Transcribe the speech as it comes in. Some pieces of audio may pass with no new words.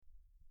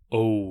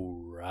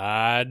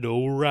Alright.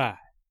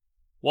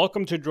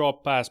 Welcome to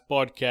Drop Pass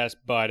Podcast,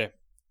 bud.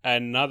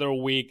 Another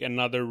week,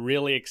 another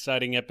really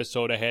exciting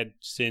episode ahead,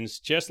 since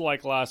just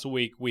like last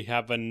week, we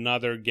have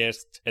another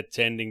guest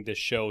attending the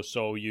show,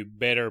 so you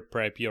better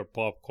prep your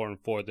popcorn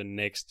for the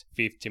next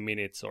 50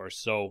 minutes or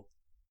so.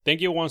 Thank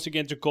you once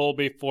again to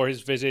Colby for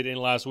his visit in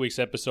last week's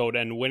episode,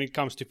 and when it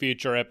comes to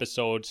future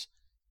episodes,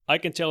 I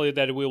can tell you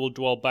that we will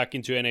dwell back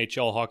into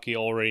NHL hockey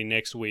already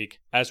next week,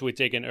 as we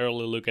take an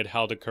early look at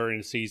how the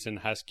current season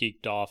has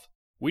kicked off,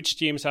 which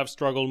teams have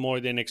struggled more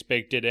than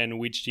expected, and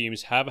which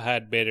teams have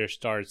had better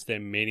starts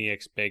than many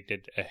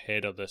expected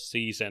ahead of the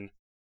season.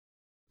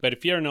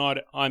 But fear not,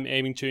 I'm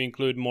aiming to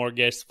include more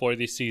guests for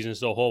this season,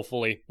 so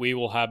hopefully we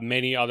will have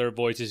many other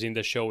voices in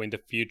the show in the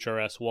future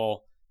as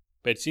well.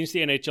 But since the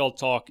NHL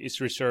talk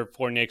is reserved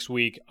for next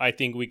week, I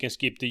think we can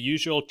skip the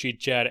usual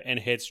chit-chat and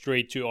head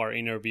straight to our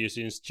interview,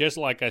 since just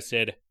like I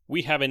said,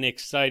 we have an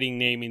exciting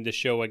name in the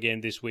show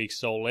again this week,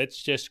 so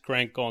let's just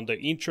crank on the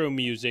intro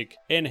music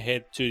and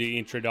head to the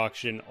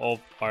introduction of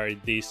our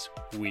this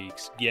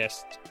week's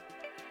guest.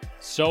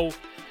 So,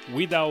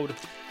 without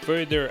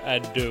further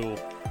ado,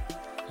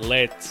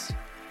 let's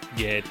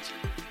get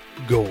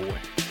going.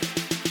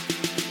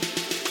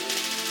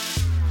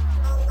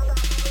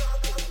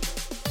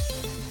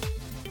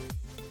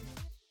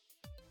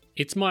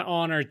 It's my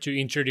honor to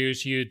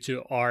introduce you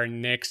to our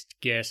next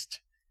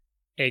guest,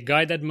 a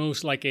guy that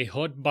moves like a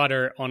hot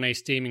butter on a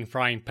steaming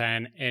frying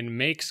pan and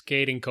makes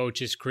skating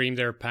coaches cream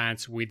their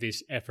pants with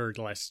his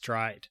effortless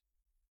stride.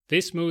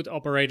 This smooth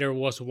operator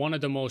was one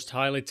of the most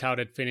highly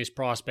touted Finnish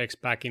prospects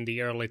back in the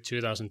early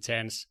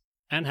 2010s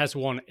and has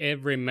won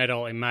every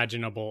medal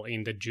imaginable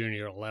in the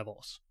junior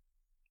levels.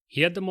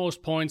 He had the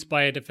most points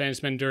by a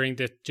defenseman during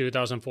the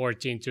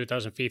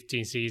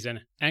 2014-2015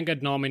 season and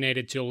got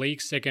nominated to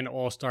league's second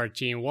All-Star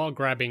team while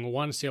grabbing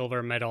one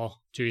silver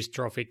medal to his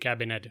trophy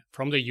cabinet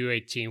from the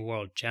U18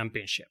 World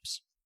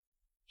Championships.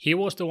 He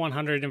was the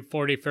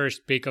 141st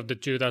pick of the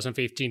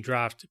 2015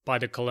 draft by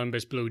the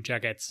Columbus Blue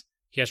Jackets.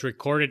 He has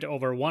recorded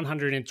over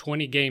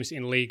 120 games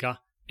in Liga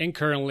and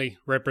currently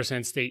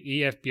represents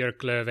the EF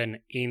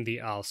Björklöven in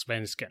the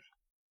Allsvenskan.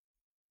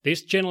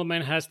 This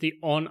gentleman has the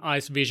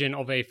on-ice vision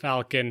of a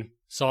falcon,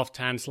 soft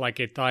hands like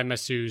a Thai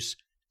masseuse,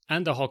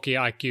 and the hockey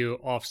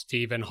IQ of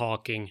Stephen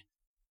Hawking,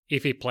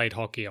 if he played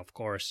hockey of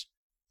course,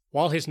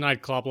 while his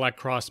nightclub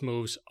lacrosse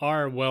moves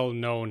are well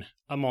known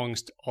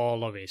amongst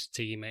all of his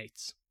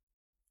teammates.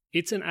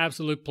 It's an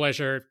absolute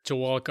pleasure to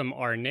welcome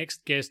our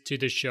next guest to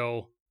the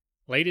show,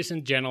 ladies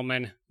and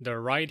gentlemen, the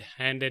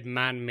right-handed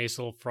man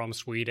missile from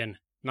Sweden,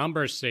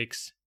 number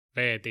 6,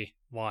 Veeti,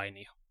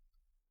 Vainio.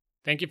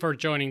 Thank you for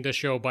joining the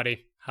show,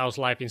 buddy. How's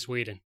life in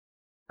Sweden?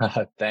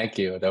 Thank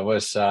you. That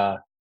was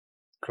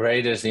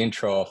greatest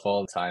intro of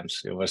all times.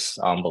 It was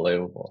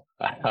unbelievable.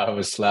 I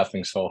was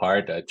laughing so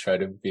hard. I tried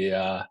to be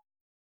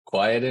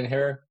quiet in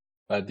here.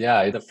 But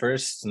yeah, the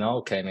first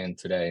snow came in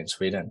today in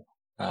Sweden.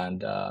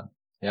 And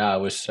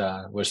it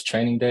was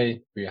training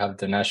day. We have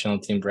the national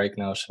team break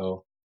now.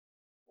 So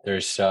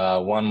there's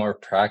one more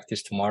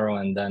practice tomorrow.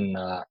 And then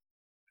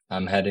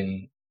I'm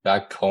heading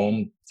back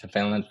home to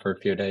Finland for a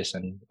few days.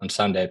 And on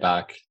Sunday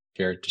back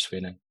here to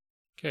Sweden.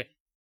 Okay.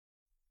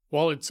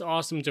 Well, it's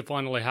awesome to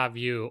finally have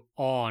you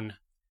on.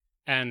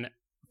 And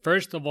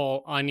first of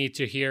all, I need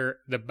to hear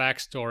the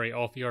backstory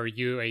of your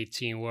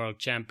U18 World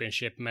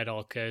Championship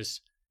medal,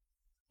 because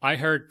I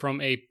heard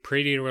from a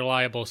pretty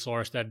reliable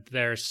source that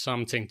there's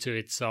something to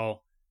it.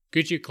 So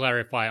could you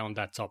clarify on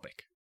that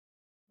topic?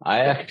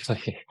 I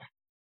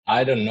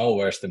don't know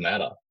where's the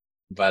medal,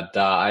 but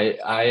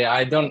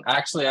I don't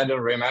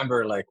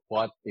remember like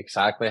what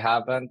exactly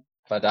happened,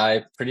 but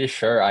I'm pretty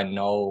sure I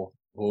know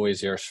who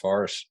is your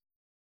source,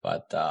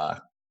 but I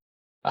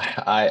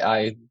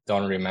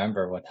don't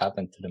remember what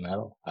happened to the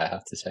medal, I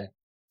have to say.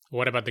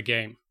 What about the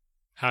game?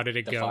 How did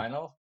it go? The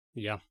final?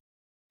 Yeah.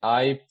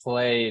 I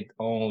played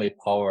only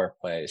power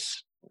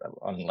plays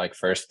on like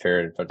first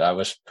period, but I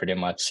was pretty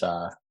much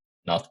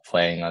not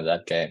playing on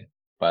that game.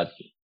 But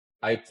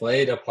I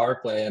played a power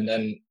play, and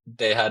then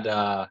they had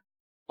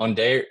on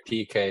their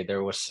PK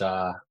there was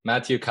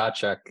Matthew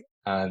Tkachuk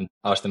and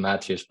Austin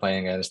Matthews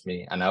playing against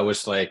me, and I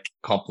was like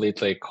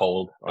completely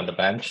cold on the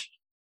bench.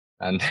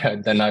 And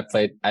then I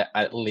played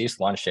at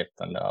least one shift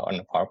on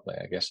the power play,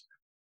 I guess.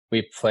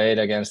 We played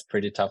against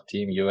pretty tough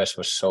team. US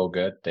was so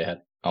good. They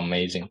had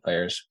amazing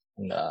players.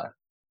 And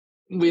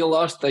we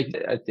lost, like,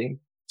 I think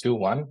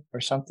 2-1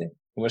 or something.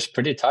 It was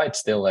pretty tight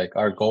still. Like,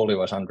 our goalie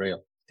was unreal.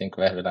 I think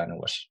Vehviläinen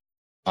was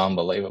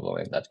unbelievable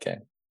in that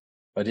game.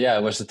 But yeah,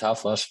 it was a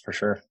tough loss for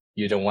sure.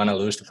 You don't want to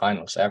lose the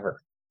finals ever.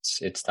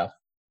 It's tough.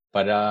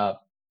 But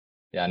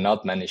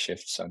not many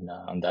shifts on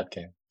that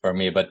game for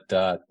me. But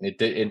it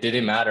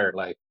didn't matter.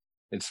 Like,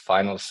 it's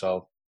finals,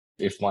 so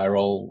if my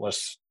role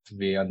was to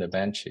be on the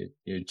bench,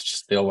 you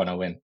still want to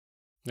win.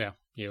 Yeah,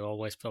 you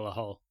always fill a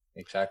hole.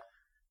 Exactly.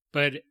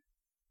 But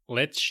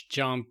let's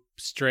jump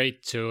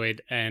straight to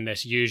it. And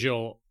as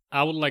usual,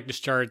 I would like to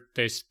start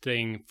this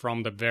thing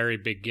from the very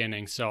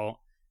beginning. So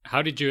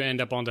how did you end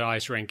up on the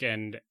ice rink,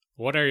 and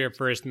What are your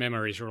first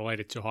memories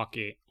related to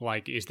hockey?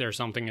 Like, is there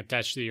something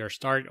attached to your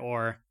start,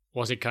 or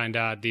was it kind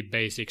of the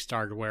basic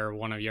start where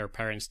one of your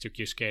parents took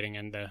you skating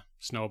and the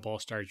snowball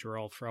started to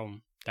roll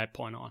from that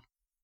point on?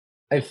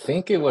 I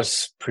think it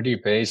was pretty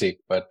basic,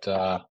 but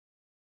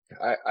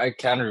I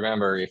can't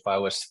remember if I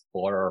was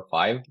 4 or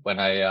 5 when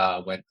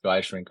I went to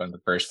ice rink on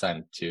the first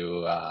time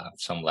to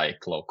some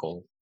like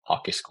local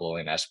hockey school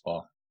in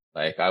Espoo.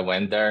 Like I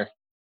went there,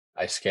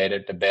 I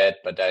skated a bit,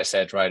 but I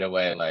said right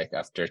away, like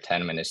after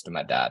 10 minutes to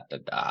my dad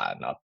that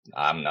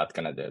I'm not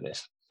gonna do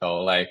this.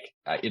 So like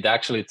it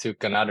actually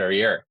took another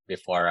year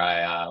before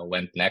I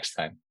went next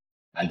time,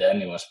 and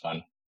then it was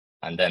fun,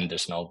 and then the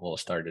snowball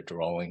started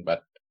rolling.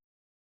 But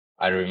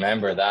I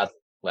remember that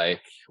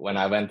like when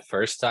I went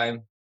first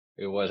time,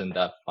 it wasn't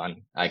that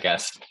fun, I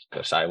guess,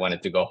 because I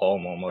wanted to go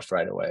home almost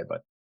right away.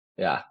 But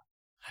yeah.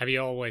 Have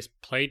you always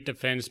played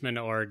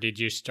defenseman, or did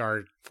you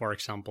start, for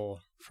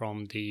example,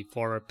 from the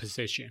forward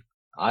position?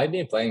 I've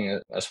been playing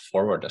as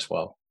forward as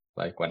well,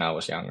 like when I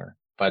was younger.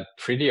 But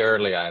pretty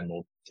early I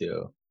moved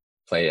to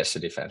play as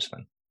a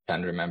defenseman.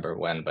 Can't remember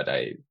when, but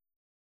I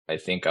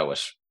think I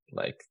was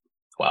like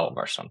 12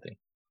 or something.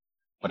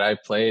 But I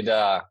played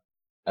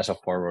as a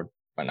forward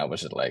when I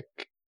was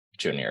like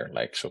junior,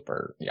 like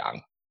super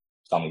young,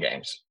 some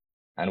games.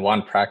 And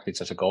one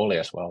practice as a goalie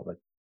as well, but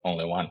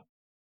only one.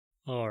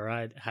 All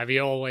right. Have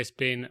you always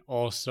been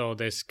also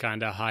this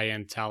kind of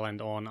high-end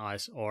talent on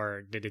ice,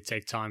 or did it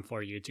take time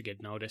for you to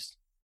get noticed?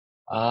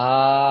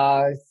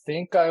 I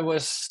think I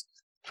was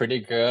pretty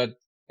good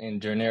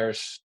in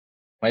juniors.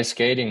 My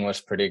skating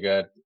was pretty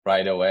good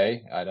right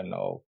away. I don't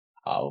know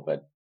how,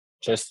 but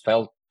just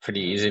felt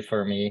pretty easy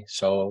for me.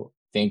 So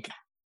I think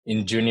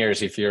in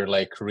juniors, if you're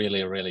like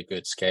really, really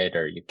good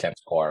skater, you can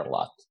score a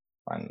lot.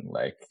 And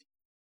like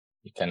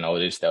you can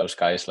notice those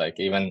guys, like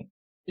even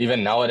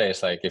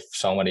nowadays, like if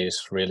somebody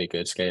is really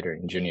good skater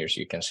in juniors,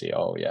 you can see,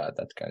 oh yeah,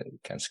 that guy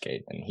can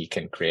skate and he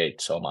can create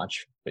so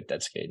much with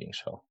that skating.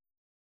 So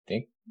I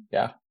think,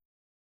 yeah.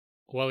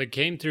 Well, it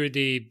came through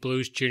the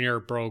Blues Junior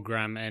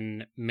program,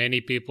 and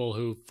many people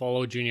who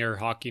follow junior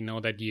hockey know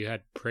that you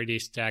had pretty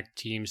stacked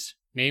teams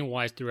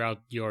name-wise throughout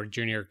your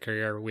junior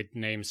career with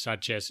names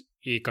such as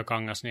Iikka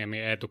Kangasniemi,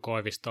 Eetu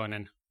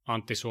Koivistoinen,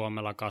 Antti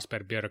Suomela, Kasper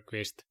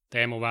Björkqvist,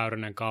 Teemu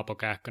Väyrynen, Kaapo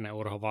Kähkönen,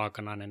 Urho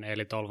Vaakanainen,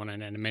 Eli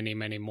Tolvanen, and many,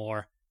 many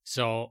more.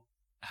 So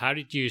how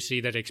did you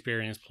see that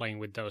experience playing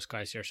with those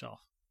guys yourself?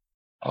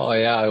 Oh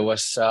yeah, it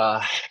was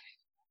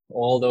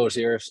all those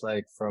years,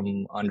 like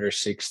from under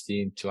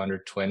 16 to under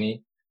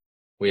 20,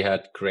 we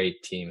had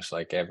great teams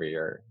like every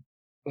year.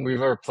 We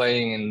were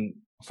playing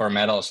for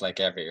medals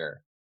like every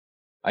year.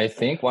 I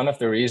think one of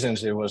the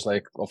reasons it was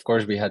like, of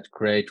course, we had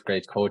great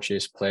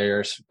coaches,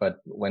 players, but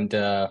when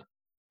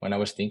I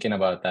was thinking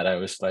about that, I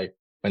was like,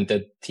 when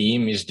the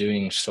team is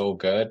doing so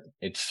good,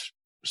 it's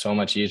so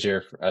much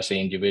easier as an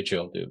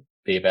individual to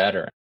be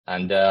better.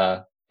 And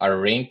our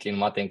rink in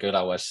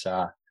Matinkylä was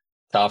a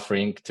tough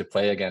rink to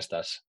play against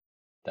us.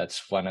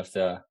 That's one of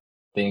the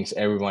things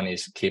everyone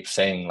keeps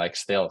saying, like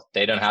still,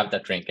 they don't have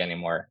that rink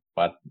anymore,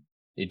 but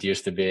it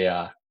used to be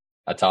a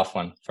tough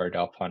one for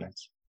the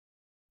opponents.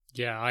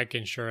 Yeah, I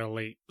can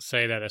surely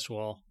say that as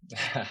well.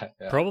 Yeah.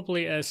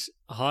 Probably as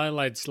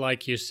highlights,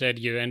 like you said,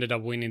 you ended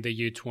up winning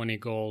the U20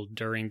 gold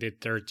during the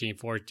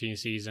 13-14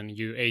 season,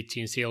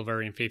 U18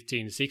 silver in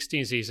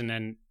 15-16 season,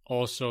 and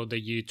also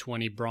the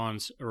U20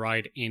 bronze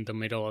right in the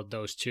middle of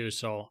those two.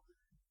 So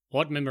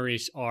what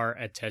memories are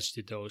attached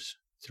to those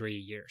 3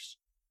 years?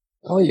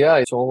 Oh yeah,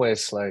 it's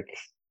always like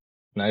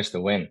nice to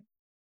win.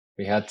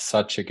 We had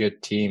such a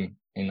good team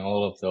in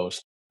all of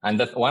those. And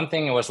the one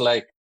thing was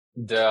like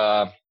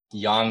the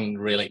young,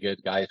 really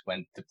good guys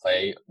went to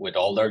play with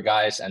older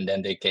guys, and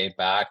then they came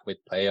back with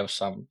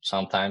playoffs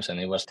sometimes, and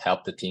it was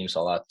helped the teams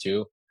a lot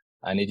too.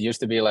 And it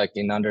used to be like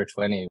in under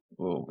 20,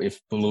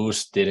 if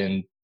Blues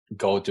didn't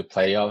go to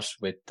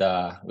playoffs with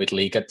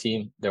Liiga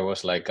team, there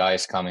was like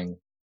guys coming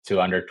to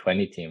under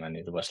 20 team, and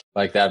it was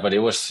like that. But it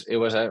was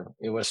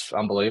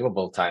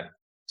unbelievable time.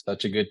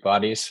 Such a good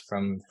bodies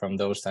from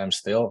those times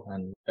still,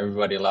 and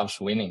everybody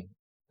loves winning.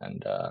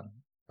 And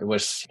it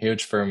was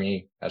huge for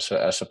me as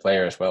a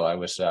player as well. I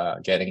was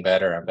getting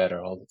better and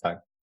better all the time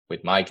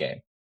with my game.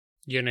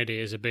 Unity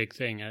is a big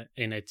thing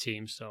in a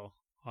team, so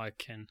I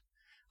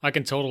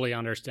can totally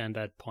understand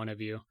that point of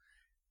view.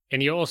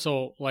 And you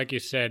also, like you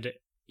said,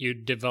 you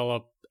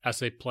developed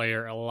as a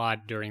player a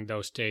lot during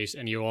those days,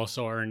 and you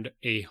also earned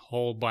a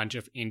whole bunch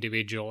of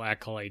individual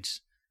accolades.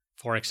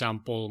 For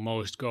example,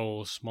 most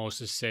goals, most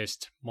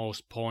assists,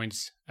 most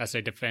points as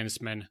a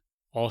defenseman,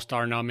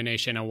 All-Star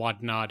nomination and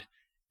whatnot.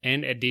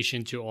 In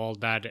addition to all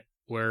that,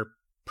 we're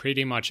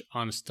pretty much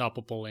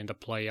unstoppable in the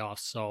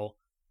playoffs. So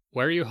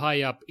were you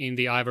high up in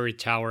the ivory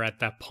tower at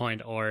that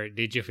point, or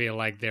did you feel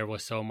like there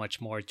was so much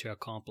more to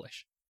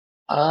accomplish?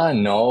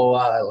 No,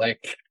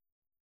 like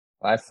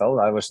I felt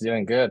I was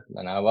doing good,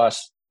 and I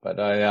was, but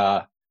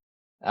I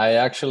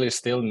actually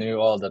still knew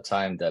all the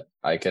time that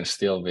I can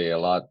still be a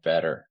lot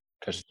better,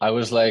 because I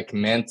was like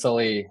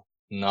mentally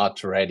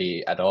not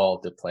ready at all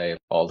to play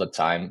all the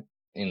time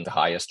in the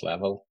highest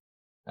level.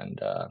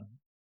 And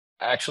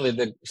Actually,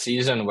 the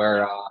season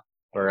where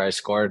I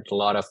scored a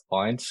lot of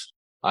points,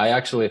 I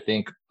actually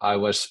think I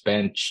was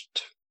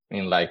benched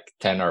in like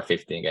 10 or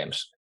 15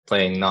 games,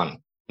 playing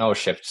no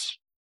shifts,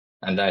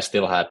 and I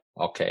still had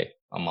okay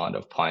amount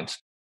of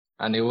points.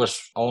 And it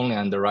was only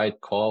on the right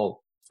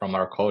call from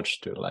our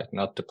coach to like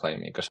not to play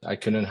me because I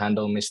couldn't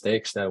handle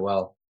mistakes that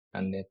well,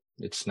 and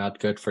it's not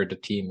good for the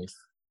team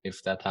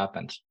if that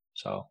happens.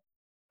 So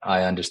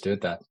I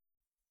understood that.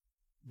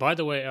 By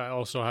the way, I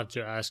also have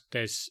to ask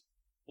this.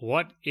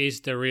 What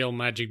is the real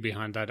magic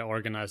behind that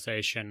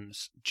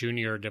organization's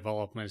junior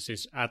development?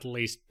 Since at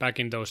least back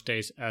in those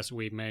days, as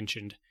we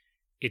mentioned,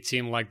 it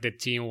seemed like the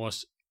team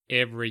was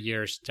every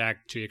year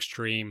stacked to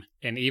extreme,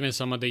 and even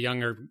some of the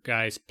younger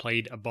guys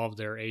played above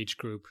their age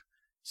group.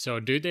 So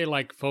do they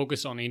like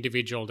focus on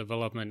individual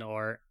development,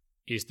 or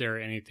is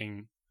there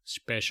anything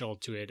special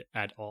to it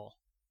at all?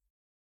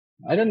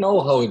 I don't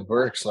know how it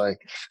works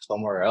like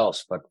somewhere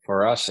else, but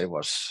for us it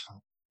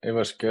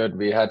was good.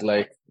 We had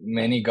like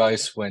many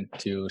guys went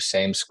to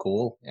same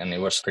school and it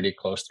was pretty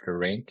close to the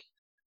rink.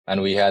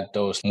 And we had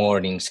those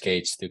morning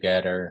skates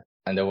together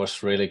and there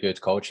was really good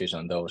coaches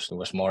on those. It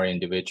was more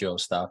individual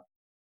stuff.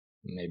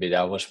 Maybe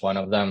that was one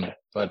of them.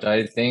 But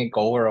I think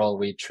overall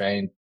we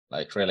trained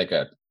like really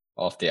good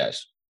off the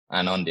ice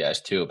and on the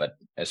ice too, but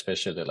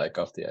especially like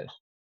off the ice.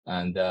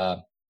 And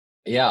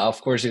yeah,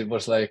 of course it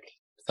was like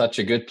such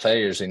a good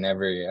players in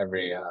every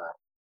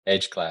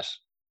age class.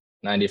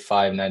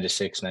 95,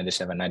 96,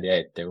 97,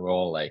 98. They were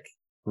all like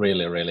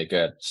really, really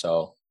good.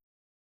 So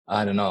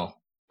I don't know.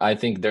 I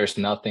think there's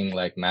nothing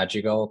like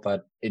magical,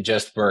 but it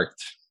just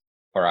worked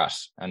for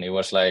us. And it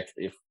was like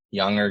if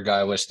younger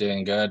guy was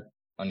doing good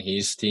on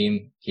his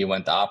team, he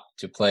went up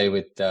to play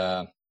with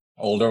the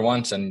older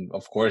ones. And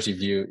of course, if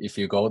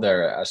you go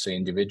there as an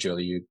individual,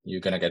 you're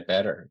gonna get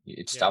better.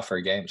 It's tougher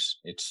games.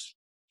 It's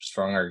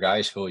stronger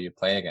guys who you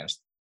play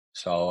against.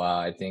 So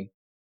I think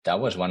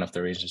that was one of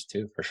the reasons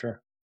too, for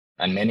sure.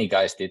 And many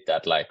guys did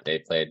that, like they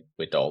played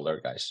with the older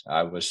guys.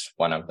 I was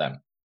one of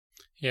them.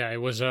 Yeah, it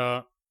was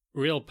a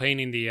real pain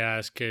in the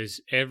ass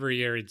because every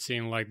year it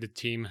seemed like the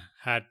team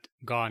had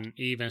gotten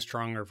even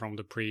stronger from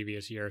the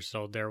previous year,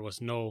 so there was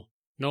no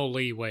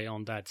leeway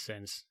on that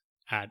sense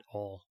at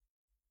all.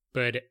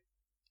 But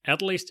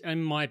at least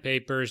in my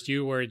papers,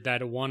 you were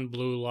that one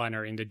blue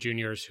liner in the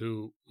juniors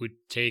who would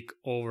take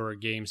over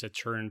games at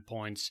turn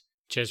points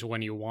just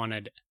when you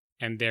wanted.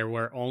 And there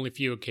were only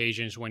few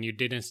occasions when you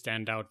didn't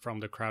stand out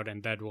from the crowd,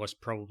 and that was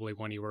probably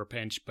when you were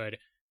benched. But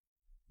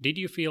did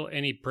you feel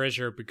any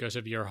pressure because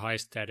of your high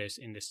status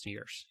in the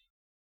seniors?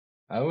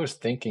 I was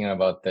thinking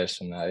about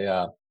this, and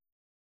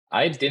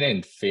I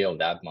didn't feel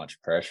that much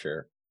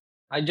pressure.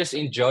 I just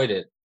enjoyed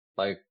it.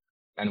 Like,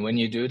 and when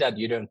you do that,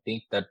 you don't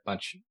think that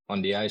much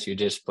on the ice. You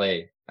just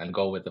play and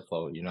go with the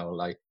flow.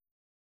 Like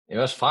it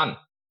was fun.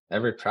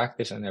 Every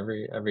practice and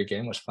every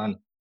game was fun,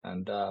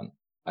 and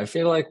I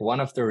feel like one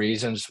of the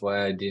reasons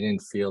why I didn't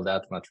feel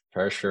that much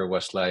pressure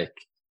was like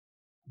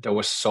there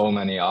was so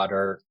many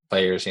other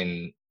players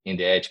in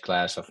the age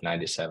class of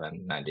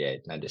 97,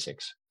 98,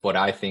 96. But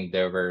I think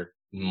they were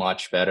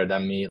much better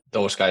than me.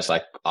 Those guys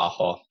like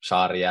Aho,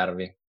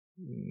 Saarijärvi,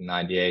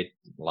 98,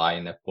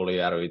 Laine,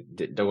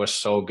 Puljujärvi, there were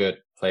so good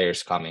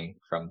players coming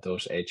from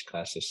those age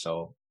classes.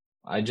 So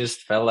I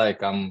just felt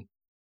like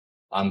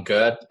I'm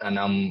good and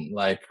I'm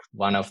like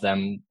one of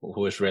them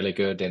who is really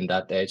good in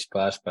that age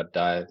class, but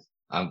I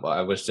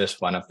was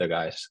just one of the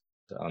guys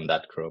on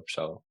that group,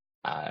 so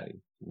I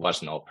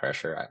was no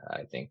pressure,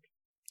 I think.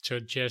 So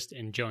just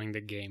enjoying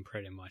the game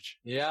pretty much.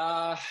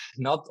 Yeah,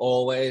 not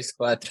always,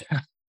 but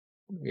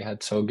we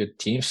had so good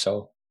teams,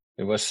 so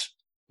it was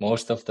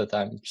most of the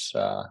times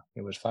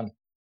it was fun.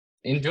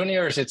 In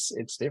juniors,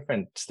 it's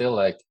different. Still,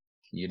 like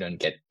you don't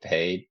get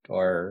paid,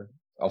 or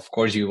of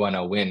course you want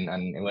to win,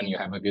 and when you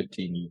have a good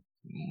team, you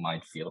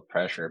might feel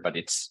pressure, but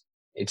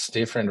it's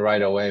different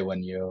right away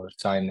when you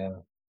sign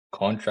a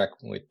contract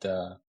with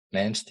the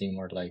men's team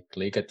or like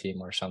Liga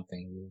team or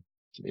something.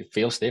 It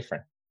feels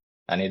different,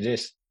 and it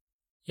is.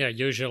 Yeah,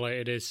 usually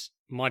it is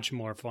much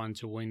more fun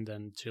to win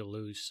than to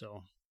lose,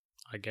 so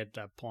I get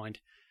that point.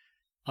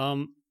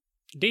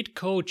 Did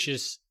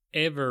coaches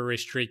ever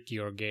restrict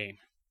your game?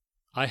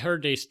 I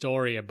heard a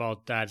story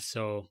about that,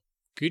 so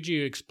could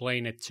you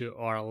explain it to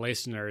our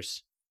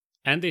listeners?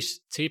 And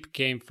this tip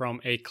came from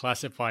a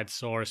classified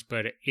source,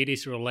 but it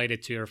is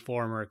related to your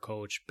former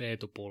coach,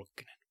 Peetu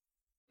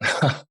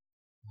Pulkkinen.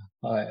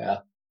 Oh yeah,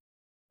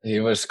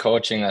 he was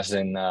coaching us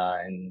in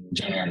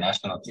junior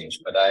national teams,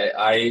 but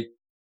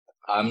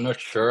I'm not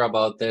sure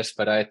about this,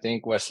 but I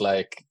think was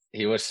like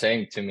he was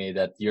saying to me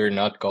that you're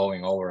not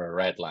going over a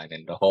red line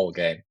in the whole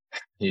game.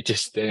 You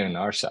just stay on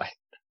our side,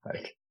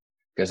 like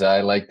because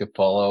I like to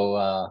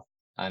follow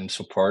and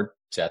support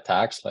the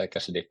attacks, like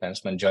as a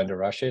defenseman, join the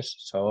rushes.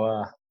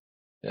 So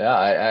yeah,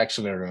 I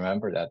actually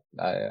remember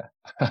that.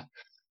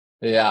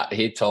 Yeah,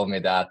 he told me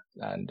that,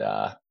 and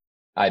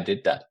I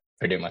did that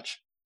pretty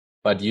much.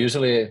 But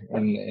usually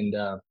in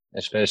the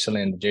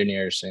especially in the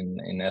juniors in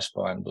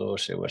Espoo and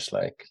Blues, it was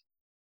like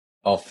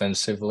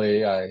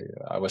offensively, I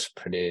was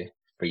pretty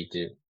free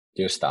to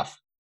do stuff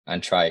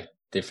and try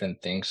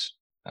different things,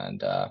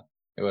 and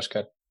it was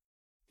good.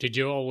 Did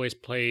you always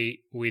play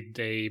with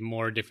a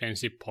more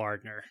defensive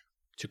partner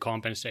to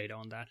compensate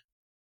on that?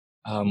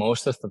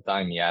 Most of the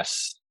time,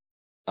 yes,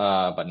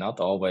 but not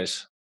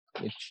always.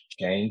 It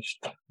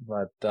changed,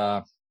 but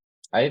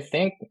I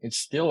think it's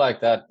still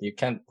like that. You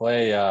can't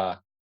play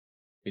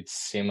with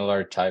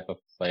similar type of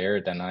player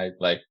than I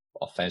like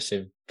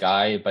offensive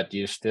guy, but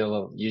you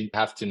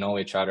have to know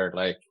each other.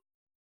 Like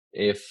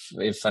if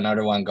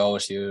another one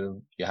goes,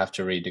 you have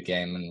to read the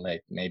game and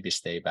like maybe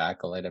stay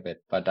back a little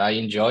bit. But I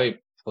enjoy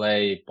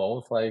play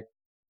both. Like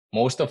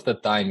most of the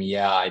time,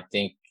 yeah, I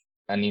think.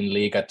 And in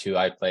Liga 2,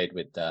 I played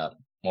with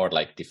more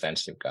like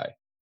defensive guy.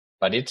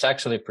 But it's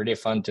actually pretty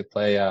fun to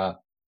play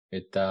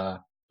with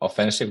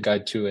offensive guy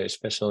too,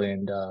 especially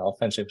in the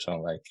offensive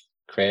zone. Like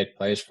create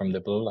plays from the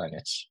blue line.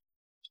 It's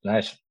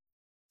nice.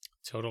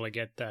 Totally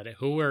get that.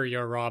 Who were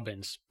your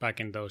Robins back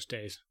in those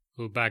days?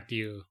 Who backed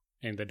you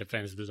in the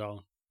defensive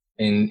zone?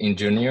 In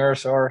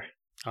juniors or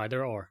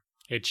Either or.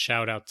 It's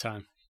shout out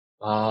time.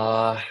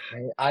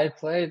 I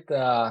played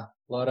a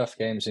lot of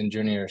games in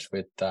juniors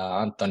with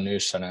Anton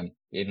Nyssonen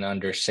in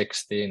under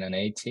 16 and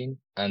 18,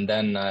 and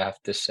then I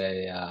have to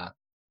say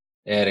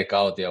Erik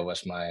Autio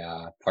was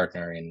my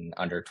partner in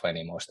under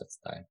 20 most of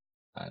the time,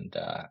 and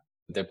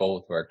they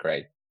both were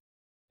great.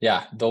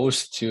 Yeah,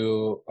 those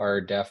two are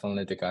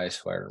definitely the guys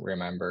who I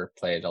remember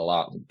played a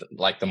lot,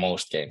 like the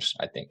most games,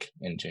 I think,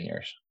 in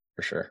juniors,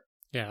 for sure.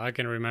 Yeah, I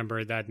can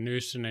remember that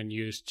Nyssonen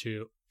used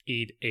to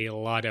eat a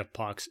lot of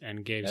pucks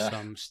and gave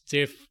some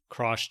stiff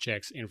cross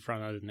checks in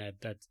front of the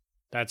net.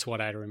 That's what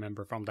I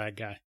remember from that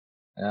guy.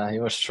 Yeah, he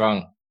was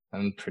strong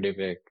and pretty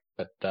big,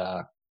 but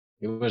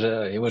he was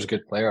a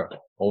good player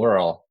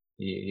overall.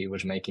 He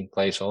was making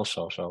plays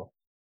also, so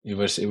it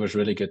was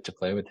really good to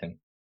play with him.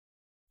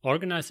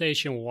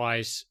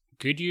 Organization-wise,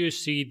 could you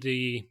see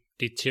the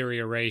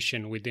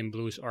deterioration within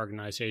Blues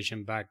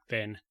organization back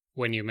then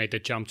when you made the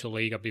jump to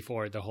Liga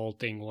before the whole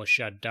thing was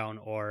shut down,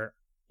 or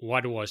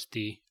what was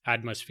the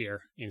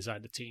atmosphere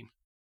inside the team?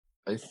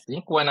 I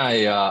think when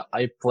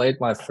I played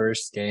my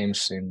first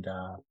games in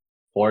the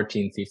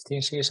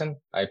 14-15 season,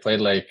 I played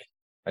like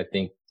I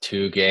think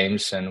 2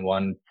 games and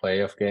 1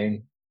 playoff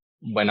game.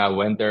 When I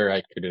went there,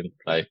 I couldn't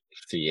like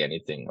see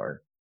anything,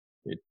 or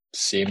it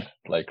seemed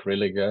like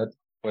really good.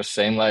 It was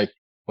same like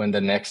when the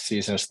next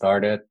season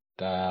started.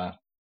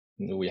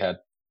 We had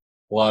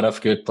a lot of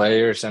good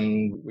players,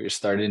 and we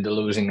started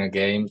losing a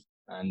game.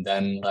 And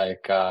then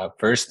like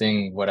first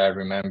thing what I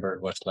remember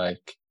was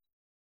like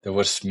there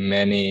was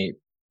many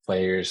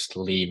players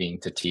leaving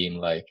the team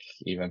like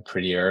even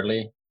pretty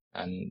early,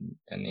 and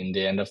in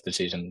the end of the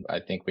season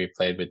I think we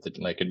played with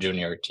like a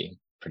junior team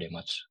pretty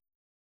much.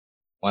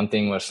 One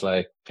thing was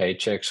like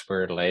paychecks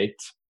were late,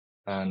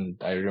 and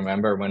I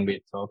remember when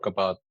we talk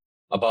about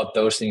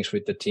those things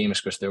with the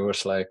teams, because there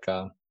was like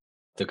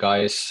the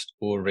guys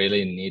who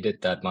really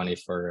needed that money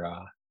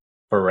for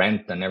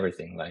rent and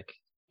everything, like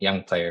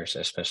young players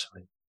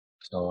especially.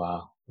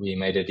 So we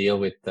made a deal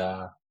with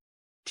the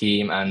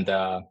team and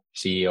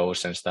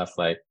CEOs and stuff,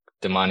 like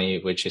the money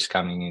which is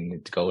coming in,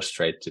 it goes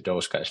straight to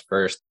those guys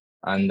first.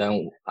 And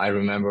then I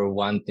remember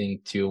one thing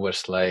too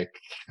was like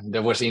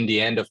there was in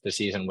the end of the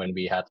season when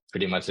we had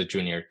pretty much a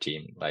junior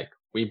team. Like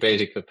we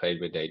basically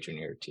played with a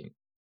junior team,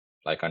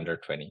 like under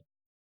 20.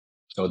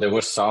 So there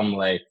was some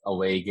like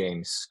away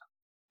games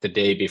the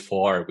day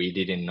before. We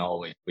didn't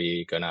know if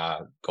we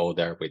gonna go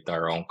there with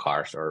our own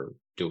cars or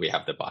do we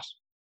have the bus.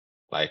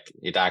 Like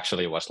it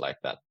actually was like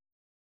that.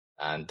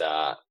 And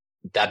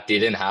that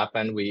didn't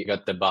happen. We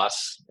got the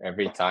bus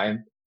every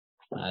time.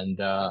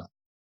 And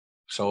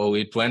so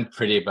it went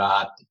pretty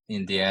bad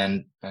in the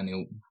end, and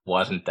it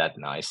wasn't that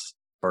nice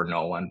for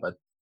no one. But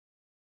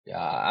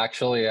yeah,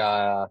 actually,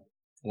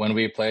 when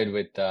we played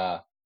with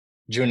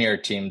junior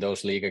team,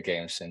 those Liga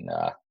games in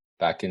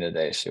back in the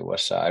days, it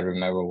was, I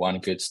remember one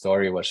good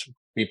story was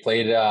we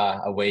played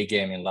a away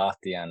game in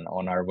Lahti, and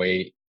on our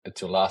way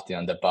to Lahti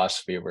on the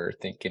bus, we were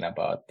thinking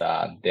about,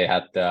 they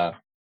had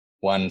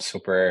one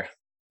super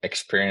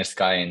experienced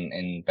guy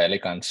in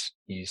Pelicans.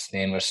 His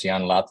name was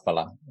Jan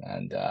Latvala,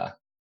 and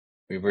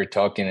we were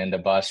talking in the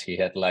bus. He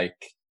had like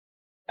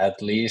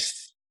at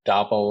least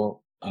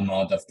double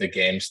amount of the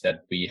games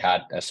that we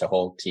had as a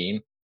whole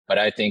team, but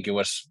I think it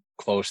was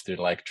close to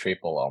like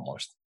triple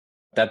almost.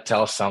 That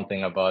tells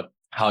something about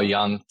how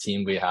young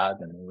team we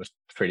had, and it was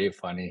pretty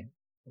funny.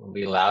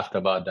 We laughed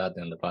about that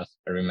in the bus.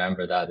 I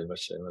remember that it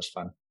was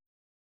fun,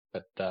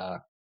 but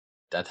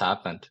that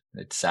happened.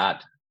 It's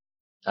sad.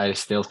 I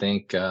still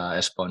think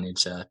Espoo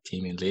needs a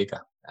team in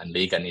Liga, and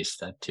Liga needs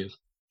that too.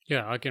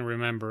 Yeah, I can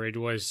remember it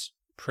was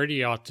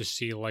pretty odd to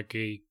see like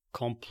a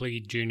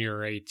complete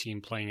junior A team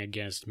playing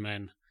against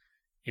men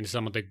in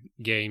some of the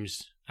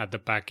games at the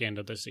back end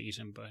of the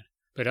season.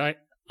 But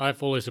I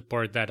fully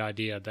support that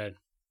idea that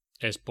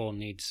Espoo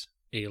needs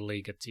a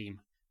Liga team.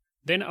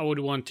 Then I would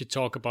want to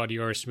talk about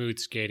your smooth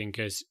skating,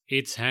 because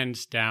it's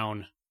hands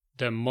down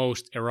the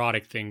most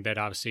erotic thing that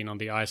I've seen on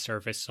the ice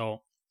surface.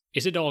 So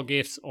is it all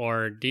gifts,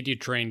 or did you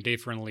train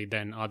differently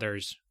than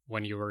others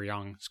when you were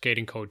young,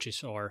 skating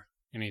coaches or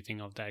anything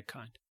of that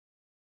kind?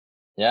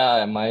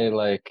 Yeah, my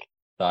like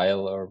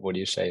style, or what do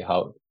you say,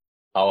 how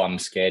I'm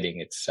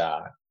skating,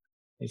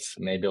 it's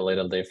maybe a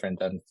little different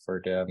than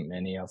for the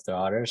many of the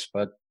others,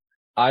 but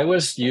I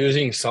was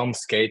using some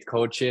skate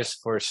coaches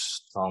for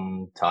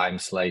some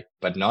times, like,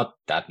 but not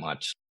that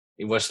much.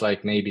 It was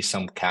like maybe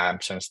some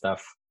camps and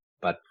stuff,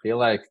 but I feel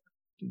like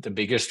the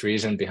biggest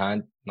reason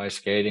behind my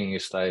skating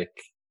is like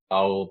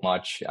how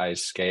much I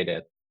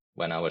skated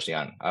when I was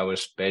young. I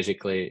was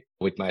basically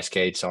with my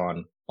skates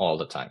on all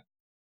the time.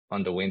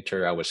 On the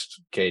winter, I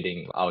was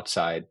skating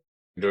outside.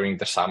 During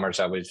the summers,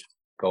 I was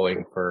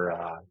going for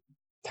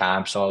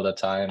camps all the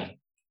time.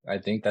 I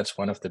think that's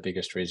one of the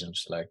biggest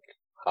reasons, like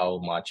how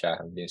much I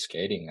have been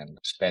skating and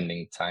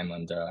spending time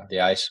on the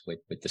ice with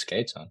the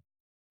skates on.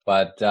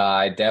 But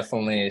I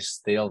definitely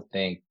still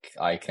think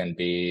I can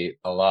be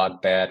a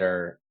lot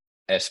better,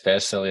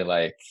 especially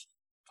like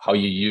how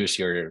you use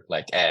your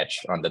like edge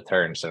on the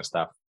turns and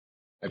stuff.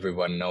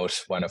 Everyone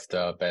knows one of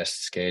the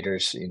best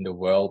skaters in the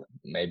world,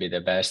 maybe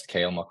the best,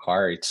 Kale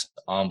McCarr. It's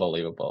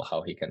unbelievable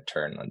how he can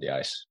turn on the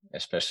ice,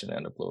 especially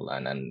on the blue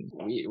line. And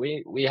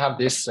we have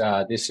this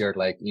year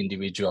like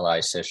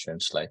individualized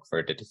sessions like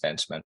for the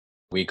defensemen.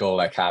 We go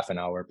like half an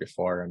hour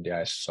before on the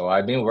ice. So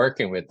I've been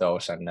working with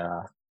those, and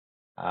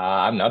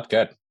I'm not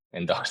good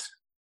in those.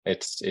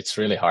 It's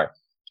really hard.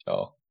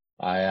 So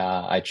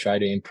I try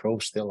to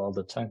improve still all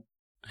the time.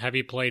 Have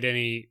you played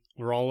any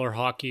roller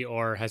hockey,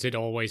 or has it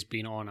always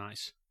been on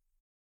ice?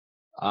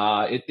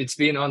 It's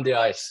been on the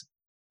ice.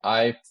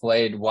 I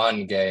played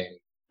one game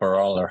for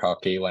roller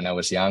hockey when I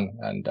was young,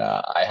 and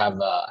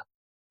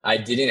I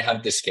didn't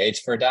have the skates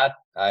for that.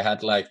 I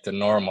had like the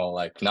normal,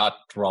 like not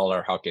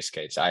roller hockey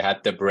skates. I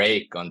had the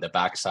brake on the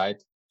backside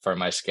for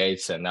my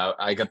skates, and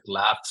I got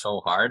laughed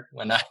so hard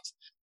when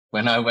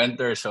I went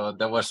there. So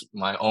that was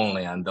my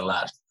only and the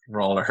last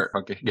roller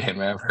hockey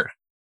game ever.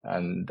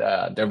 And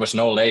there was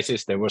no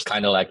laces. There was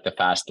kind of like the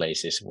fast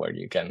laces where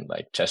you can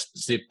like just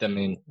zip them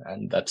in,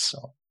 and that's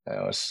all.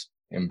 It was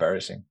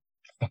embarrassing,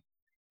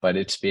 but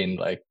it's been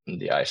like on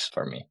the ice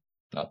for me,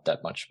 not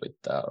that much with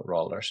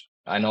rollers.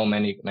 I know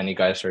many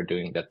guys are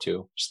doing that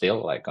too,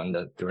 still like on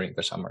the during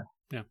the summer.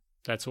 Yeah,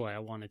 that's why I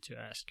wanted to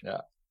ask.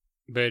 Yeah.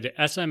 But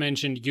as I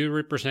mentioned, you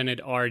represented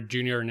our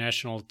junior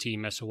national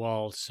team as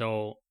well.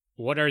 So,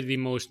 what are the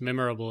most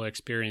memorable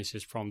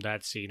experiences from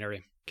that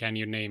scenery? Can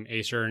you name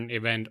a certain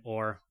event,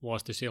 or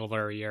was the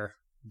silver year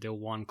the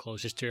one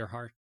closest to your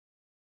heart?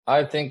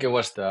 I think it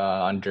was the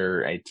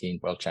under 18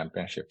 World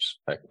Championships,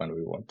 like when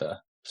we won the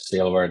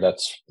silver.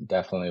 That's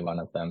definitely one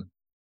of them.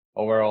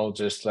 Overall,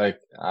 just like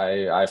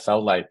I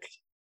felt like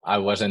I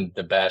wasn't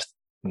the best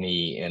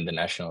me in the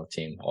national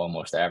team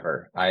almost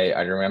ever.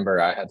 I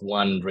remember I had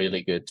one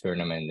really good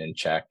tournament in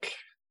Czech.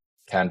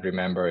 Can't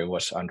remember, it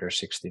was under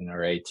 16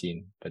 or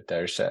 18, but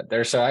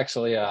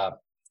actually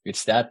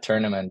it's that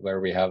tournament where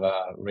we have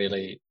a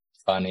really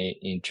funny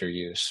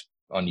interviews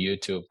on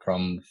YouTube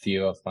from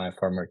few of my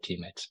former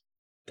teammates.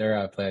 There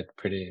I played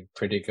pretty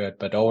good,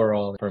 but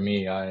overall for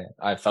me,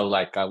 I felt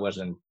like I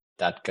wasn't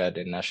that good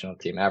in national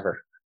team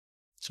ever.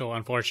 So,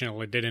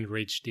 unfortunately, didn't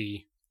reach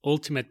the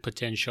ultimate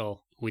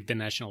potential with the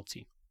national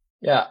team.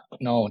 Yeah,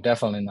 no,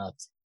 definitely not.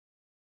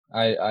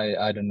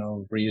 I don't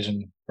know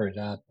reason for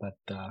that, but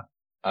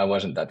I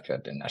wasn't that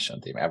good in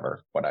national team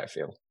ever, what I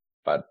feel.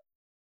 But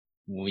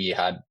we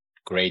had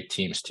great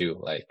teams too.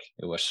 Like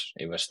it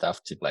was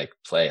tough to like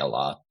play a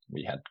lot.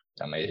 We had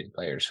amazing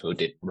players who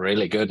did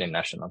really good in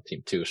national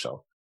team too.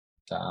 So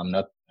I'm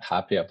not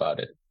happy about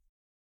it.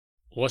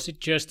 Was it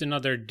just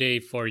another day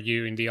for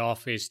you in the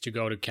office to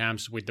go to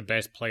camps with the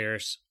best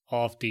players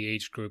of the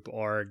age group,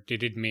 or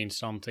did it mean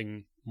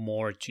something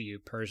more to you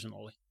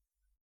personally?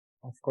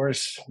 Of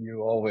course,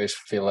 you always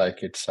feel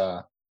like it's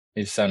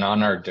an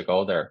honor to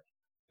go there.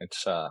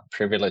 It's a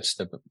privilege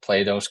to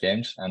play those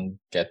games and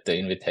get the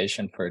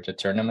invitation for the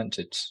tournament.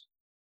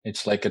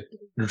 It's like a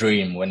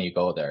dream when you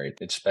go there.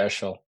 It's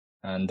special.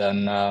 And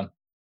then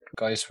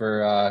guys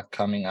were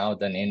coming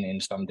out and in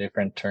some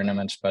different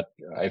tournaments, but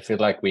I feel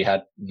like we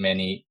had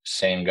many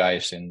same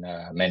guys in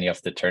many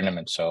of the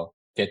tournaments. So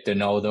get to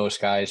know those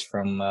guys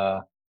from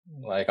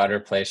like other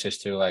places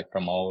too, like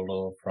from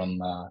Oulu, from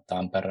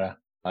Tampere.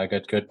 I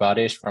got good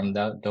buddies from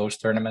those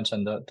tournaments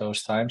and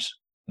those times,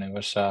 and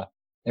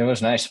it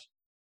was nice.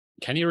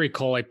 Can you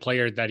recall a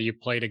player that you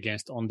played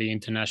against on the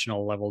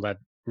international level that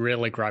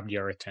really grabbed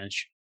your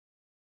attention?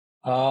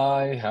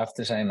 I have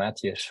to say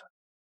Matthews.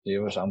 He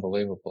was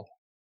unbelievable.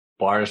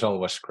 Barzal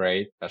was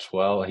great as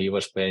well. He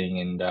was playing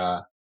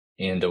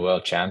in the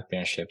World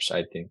Championships.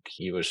 I think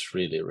he was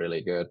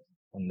really good.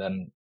 And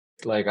then,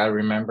 like I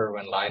remember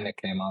when Line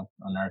came out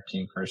on our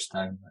team first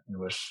time, it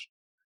was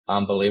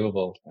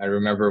unbelievable. I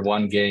remember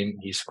one game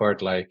he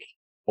scored like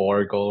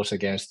 4 goals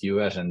against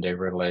US, and they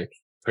were like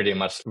pretty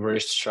much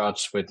wrist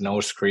shots with no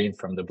screen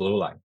from the blue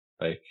line.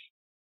 Like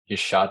his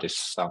shot is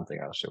something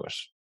else. It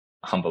was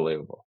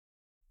unbelievable.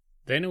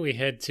 Then we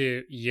head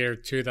to year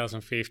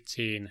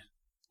 2015.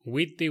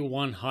 With the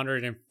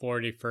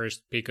 141st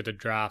pick of the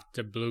draft,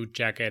 the Blue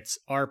Jackets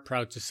are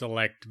proud to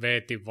select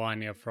Veeti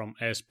Vainio from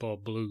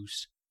Espoo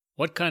Blues.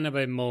 What kind of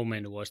a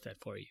moment was that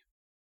for you?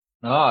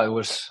 No, it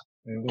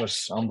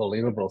was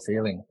unbelievable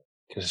feeling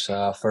because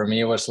for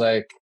me it was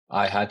like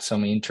I had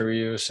some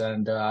interviews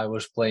and I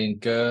was playing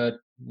good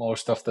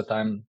most of the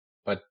time,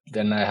 but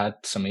then I had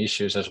some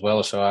issues as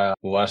well, so I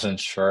wasn't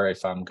sure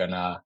if I'm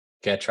gonna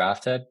get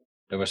drafted.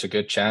 There was a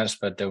good chance,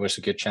 but there was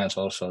a good chance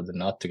also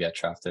not to get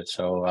drafted.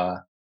 So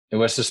it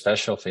was a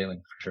special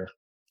feeling for sure.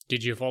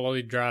 Did you follow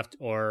the draft,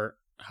 or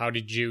how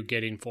did you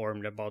get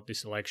informed about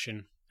this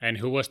election? And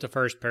who was the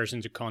first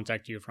person to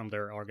contact you from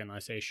their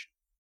organization?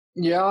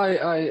 Yeah,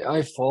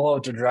 I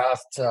followed the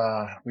draft.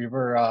 We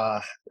were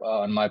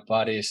on my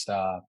buddy's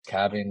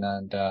cabin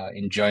and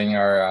enjoying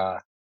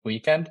our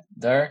weekend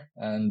there.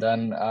 And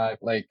then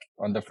like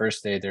on the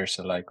first day, there's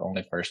like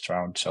only first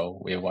round,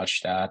 so we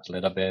watched that a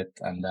little bit.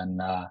 And then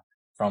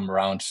from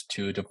rounds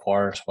 2 to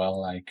 4 as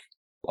well, like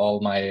all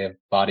my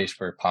buddies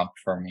were pumped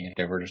for me.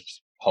 They were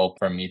just hope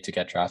for me to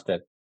get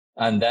drafted.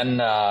 And then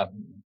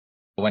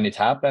when it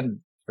happened,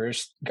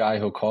 first guy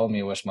who called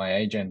me was my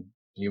agent.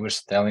 He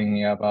was telling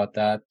me about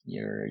that.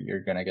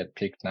 You're gonna get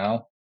picked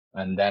now.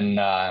 And then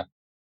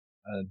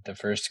the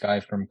first guy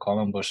from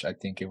Columbus, I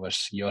think it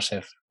was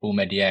Josef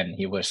Boumedien.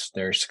 He was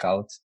their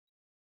scout.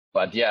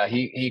 But yeah,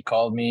 he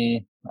called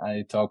me.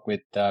 I talked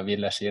with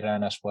Ville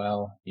Siren as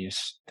well.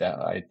 He's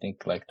I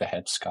think like the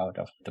head scout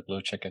of the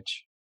Blue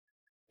Jackets.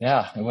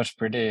 Yeah, it was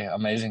pretty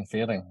amazing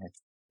feeling.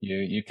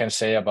 You can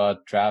say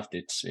about draft,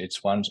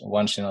 it's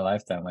once in a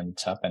lifetime when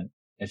it's happened.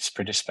 It's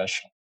pretty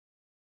special.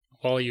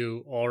 Well,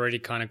 you already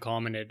kind of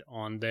commented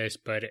on this,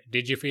 but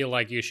did you feel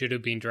like you should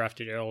have been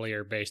drafted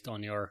earlier based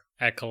on your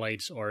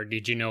accolades, or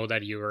did you know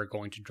that you were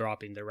going to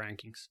drop in the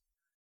rankings?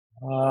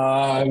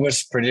 I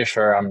was pretty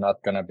sure I'm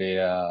not gonna be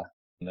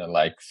in the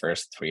like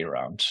first 3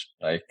 rounds.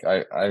 Like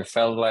I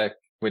felt like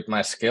with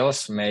my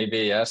skills, maybe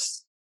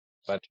yes,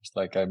 but just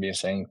like I've been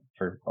saying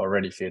for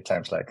already a few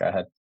times, like I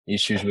had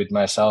issues with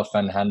myself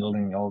and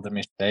handling all the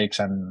mistakes,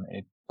 and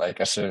it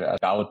like as a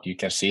scout, you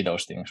can see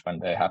those things when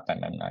they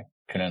happen, and I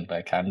couldn't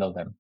like handle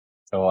them.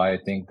 So I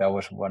think that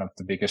was one of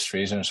the biggest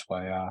reasons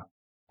why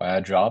I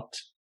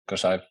dropped,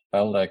 because I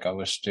felt like I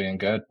was doing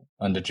good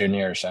on the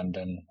juniors and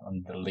then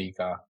on the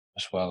Liga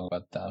as well.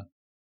 But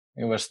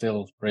it was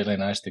still really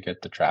nice to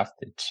get the draft.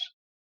 It's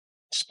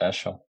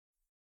special.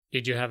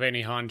 Did you have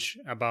any hunch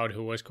about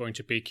who was going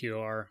to pick you,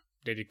 or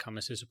did it come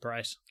as a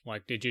surprise?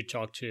 Like, did you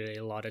talk to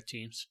a lot of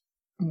teams?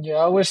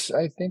 Yeah,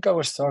 I think I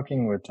was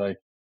talking with like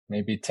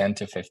maybe 10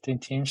 to 15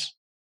 teams.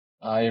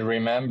 I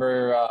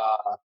remember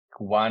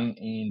one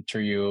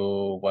interview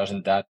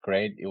wasn't that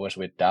great. It was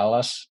with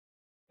Dallas.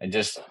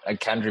 I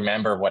can't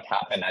remember what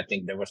happened. I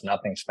think there was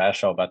nothing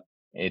special, but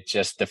it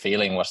just, the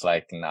feeling was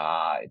like,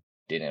 nah, it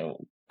didn't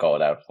go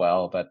that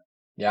well. But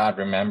yeah, I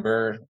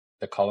remember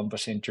the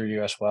Columbus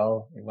interview as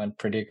well. It went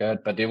pretty good,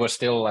 but it was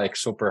still like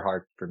super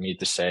hard for me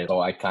to say.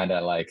 So I kind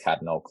of like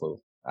had no clue.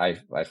 I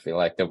feel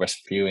like there was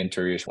few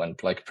interviews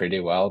went like pretty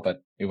well, but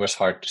it was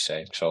hard to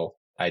say. So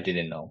I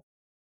didn't know.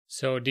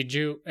 So, did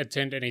you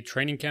attend any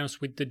training camps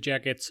with the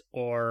Jackets,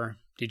 or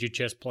did you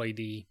just play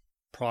the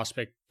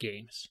prospect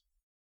games?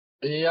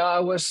 Yeah, I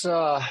was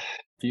a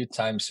few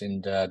times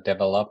in the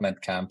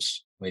development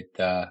camps with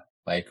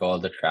like all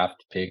the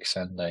draft picks,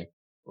 and like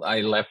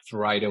I left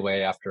right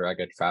away after I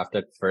got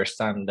drafted first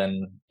time.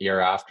 Then year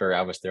after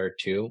I was there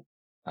too,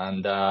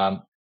 and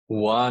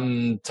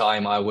one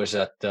time I was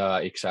at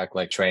the exact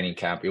like training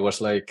camp. It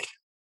was like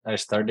I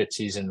started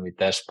season with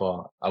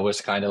Despo. I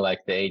was kind of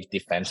like the eighth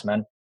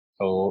defenseman.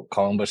 So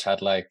Columbus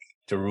had like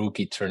the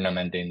rookie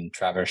tournament in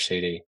Traverse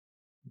City.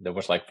 There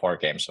was like 4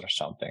 games or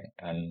something,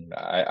 and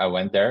I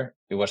went there.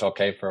 It was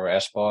okay for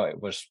Espo. It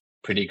was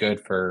pretty good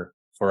for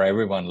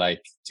everyone,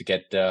 like to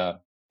get the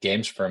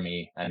games for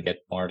me and get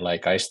more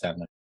like ice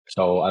time.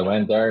 So I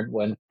went there,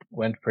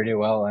 went pretty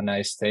well, and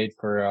I stayed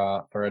for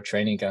a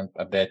training camp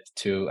a bit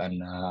too,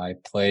 and I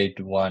played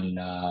one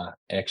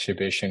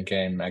exhibition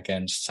game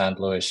against St.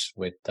 Louis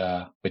with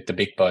the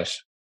big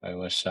boys. It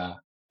was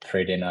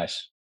pretty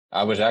nice.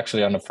 I was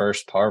actually on the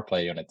first power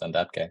play unit on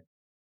that game.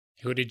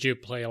 Who did you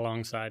play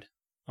alongside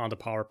on the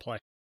power play?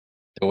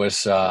 It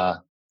was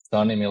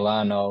Tony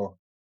Milano,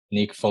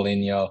 Nick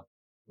Foligno,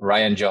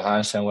 Ryan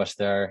Johansson was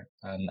there,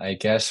 and I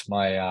guess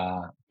my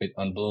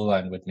on blue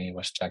line with me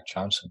was Jack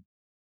Johnson.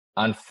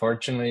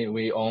 Unfortunately,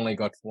 we only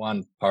got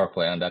one power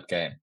play on that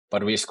game,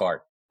 but we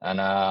scored,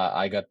 and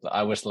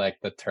I was like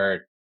the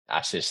third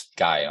assist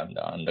guy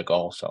on the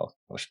goal, so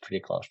it was pretty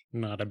close.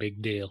 Not a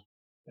big deal.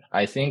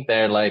 I think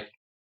they're like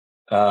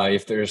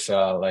if there's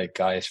like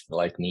guys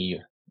like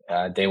me,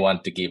 they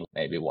want to give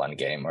maybe one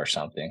game or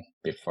something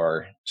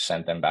before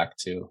send them back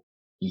to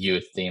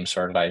youth teams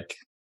or like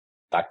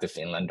back to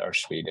Finland or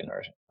Sweden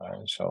or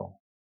so.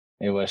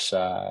 It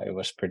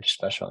was pretty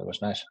special. It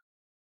was nice.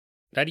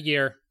 That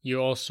year, you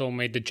also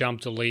made the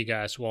jump to Liga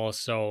as well.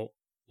 So,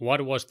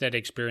 what was that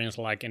experience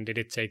like, and did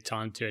it take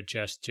time to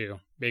adjust to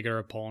bigger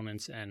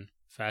opponents and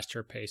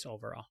faster pace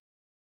overall?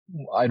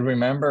 I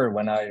remember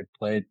when I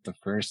played the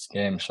first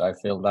games, I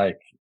feel like,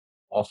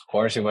 of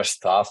course, it was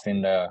tough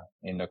in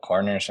the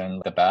corners and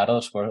the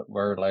battles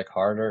were like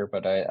harder,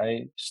 but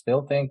I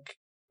still think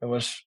it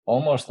was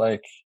almost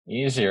like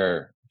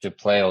easier to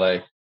play.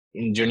 Like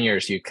in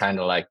juniors, you kind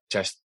of like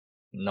just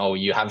know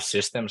you have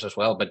systems as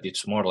well, but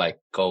it's more like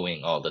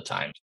going all the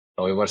time.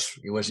 So it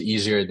was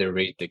easier to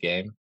read the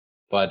game,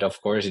 but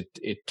of course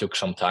it took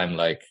some time.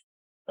 Like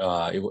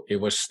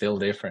it was still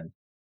different.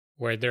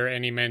 Were there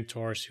any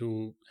mentors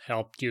who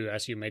helped you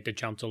as you made the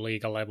jump to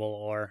Liga level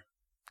or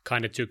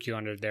kind of took you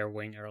under their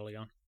wing early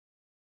on?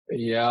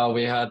 Yeah,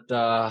 we had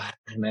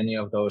many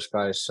of those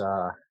guys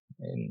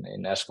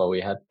in Espoo.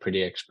 We had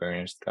pretty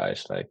experienced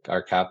guys. Like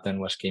our captain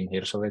was Kim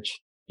Hirsovic.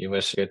 He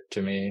was good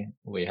to me.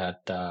 We had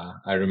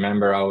I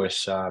remember I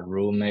was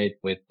roommate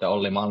with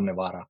Olli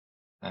Malmivara,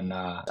 and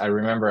I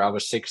remember I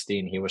was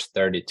 16, he was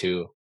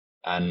 32,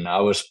 and I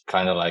was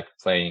kind of like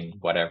playing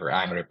whatever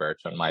Angry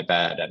Birds on my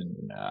bed,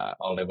 and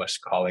Olli was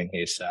calling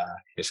his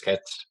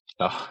kids.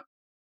 So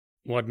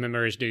What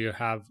memories do you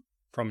have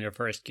from your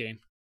first game?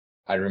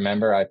 I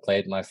remember I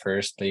played my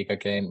first Liga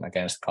game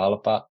against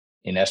Kalpa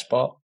in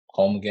Espoo.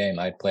 Home game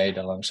I played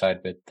alongside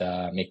with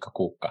Mikko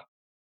Kuukka.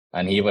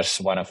 And he was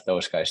one of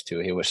those guys too.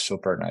 He was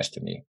super nice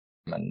to me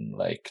and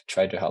like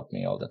tried to help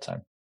me all the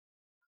time.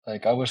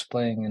 Like I was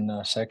playing in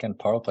the second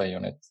power play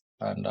unit,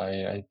 and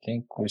I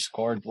think we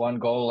scored one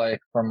goal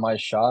like from my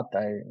shot.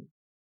 I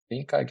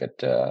think I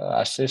get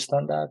assist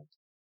on that.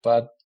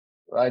 But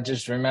I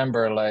just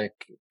remember like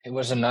it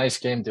was a nice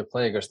game to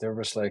play because there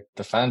was like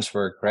the fans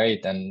were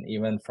great, and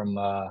even from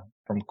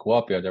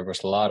Kuopio there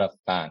was a lot of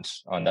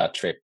fans on that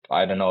trip.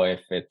 I don't know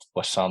if it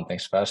was something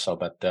special,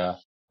 but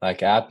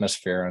like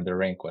atmosphere on the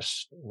rink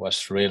was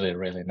really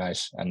really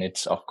nice, and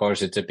it's of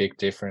course it's a big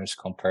difference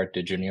compared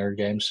to junior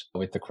games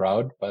with the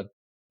crowd, but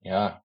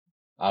yeah.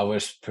 I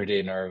was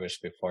pretty nervous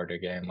before the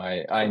game.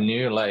 I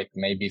knew like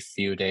maybe a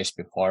few days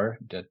before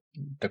that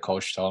the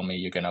coach told me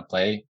you're gonna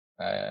play,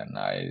 and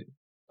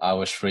I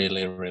was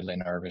really really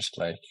nervous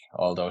like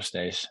all those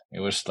days.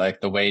 It was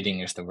like the waiting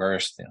is the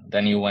worst. And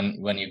then you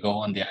when you go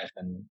on the ice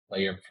and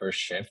play your first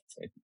shift,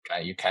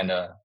 you kind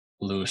of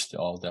lose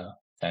all the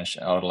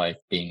tension or like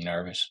being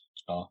nervous.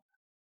 So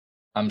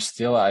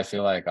I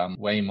feel like I'm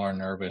way more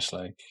nervous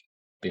like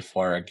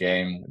before a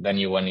game than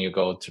you when you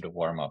go to the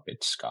warm up.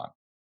 It's gone.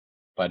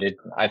 But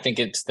I think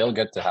it's still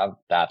good to have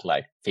that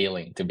like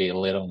feeling to be a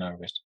little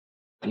nervous.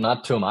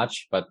 Not too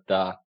much, but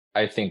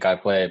I think I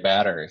play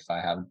better if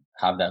I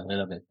have that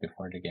little bit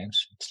before the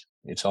games.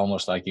 It's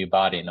almost like your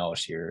body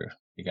knows you're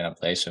gonna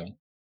play soon.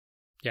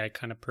 Yeah, it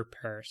kind of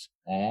prepares.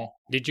 Eh?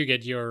 Did you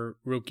get your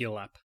rookie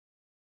lap?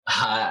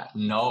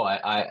 No,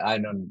 I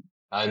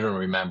don't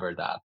remember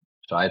that.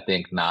 So I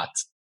think not.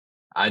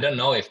 I don't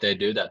know if they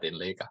do that in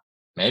Liga.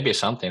 Maybe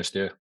some teams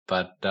do,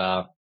 but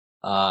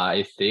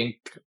I think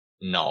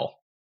no,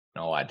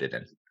 no, I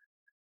didn't.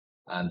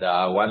 And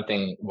one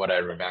thing what I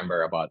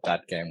remember about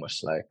that game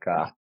was like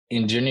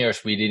in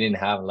juniors we didn't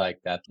have like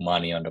that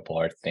money on the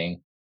board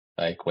thing.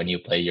 Like when you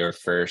play your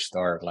first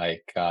or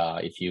like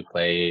if you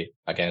play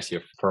against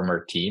your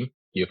former team,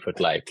 you put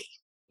like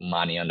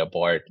money on the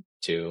board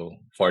to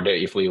for the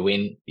if we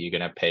win, you're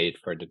gonna pay it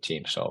for the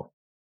team. So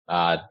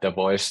the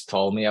boys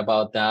told me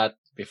about that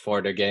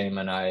before the game,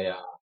 and I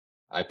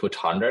put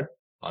 100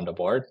 on the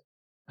board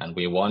and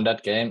we won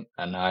that game.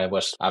 And I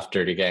was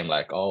after the game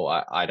like, oh,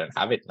 I don't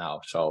have it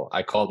now. So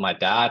I called my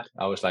dad.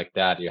 I was like,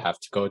 Dad, you have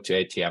to go to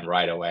ATM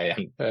right away,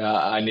 and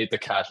I need the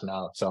cash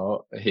now.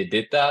 So he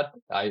did that.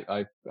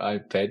 I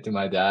paid to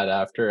my dad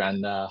after,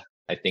 and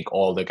I think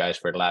all the guys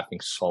were laughing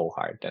so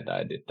hard that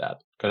I did that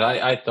because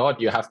I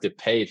thought you have to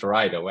pay it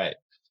right away.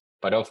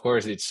 But of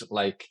course, it's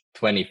like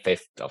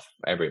 25th of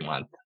every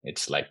month.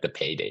 It's like the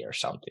payday or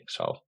something.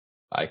 So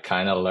I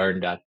kind of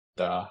learned that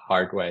the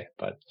hard way,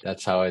 but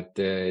that's how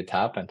it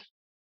happened.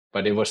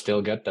 But it was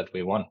still good that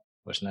we won. It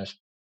was nice.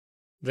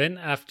 Then,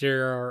 after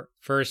your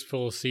first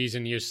full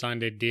season, you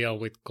signed a deal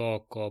with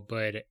KK,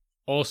 but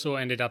also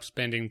ended up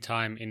spending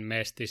time in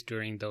Mestis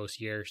during those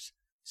years.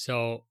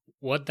 So,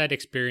 what that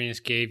experience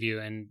gave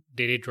you, and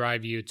did it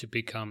drive you to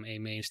become a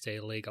mainstay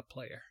Liga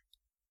player?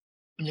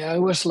 Yeah,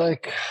 it was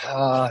like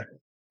I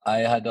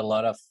had a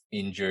lot of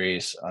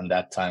injuries on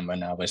that time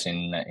when I was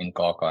in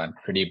KK, and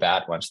pretty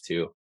bad ones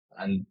too.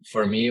 And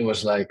for me, it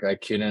was like I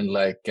couldn't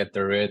like get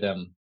the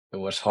rhythm. It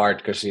was hard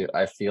because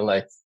I feel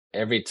like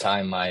every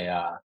time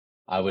I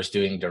was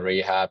doing the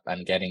rehab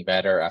and getting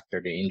better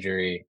after the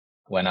injury,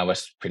 when I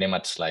was pretty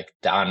much like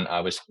done,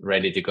 I was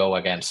ready to go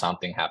again.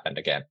 Something happened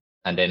again,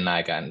 and then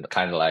I kind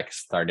of like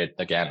started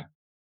again.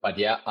 But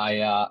yeah,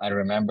 I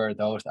remember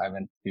those. I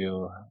went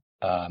to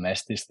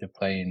Mestis to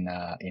play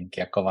in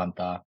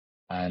Kiekko-Vantaa,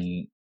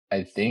 and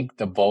I think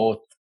the both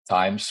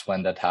times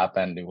when that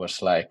happened, it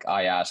was like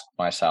I asked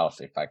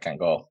myself if I can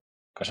go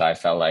because I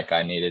felt like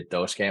I needed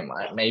those games.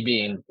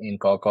 Maybe in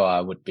KK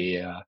I would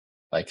be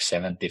like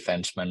seventh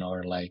defenseman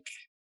or like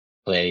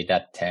play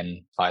that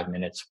 10, 5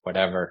 minutes,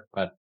 whatever.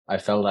 But I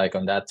felt like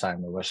on that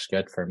time it was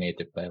good for me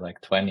to play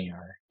like 20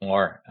 or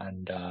more,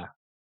 and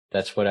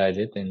that's what I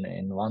did in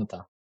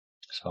Vanta.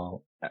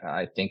 So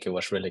I think it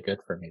was really good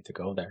for me to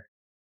go there.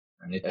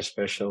 And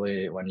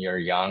especially when you're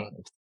young,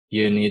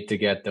 you need to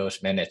get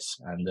those minutes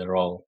and the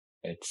role.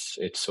 It's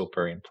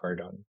super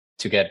important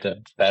to get a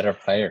better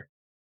player.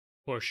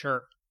 For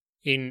sure.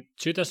 In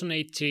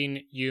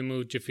 2018, you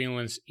moved to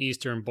Finland's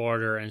eastern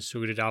border and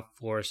suited up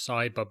for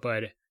Saipa,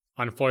 but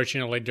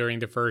unfortunately during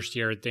the first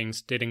year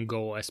things didn't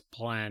go as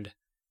planned.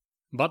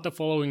 But the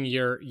following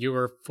year, you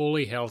were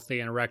fully healthy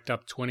and racked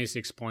up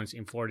 26 points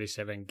in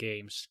 47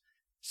 games.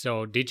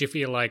 So did you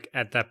feel like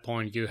at that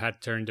point you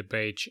had turned the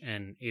page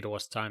and it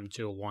was time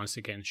to once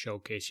again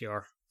showcase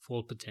your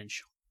full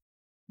potential?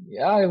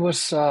 Yeah, it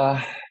was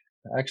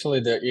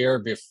actually the year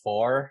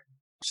before.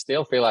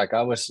 Still feel like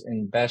I was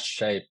in best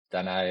shape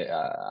than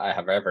I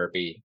have ever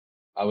been.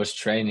 I was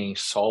training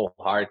so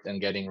hard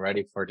and getting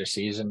ready for the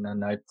season,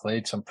 and I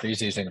played some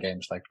preseason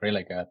games like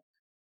really good.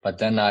 But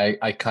then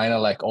I kind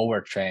of like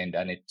overtrained,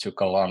 and it took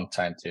a long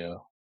time to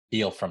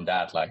heal from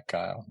that. Like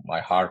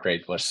my heart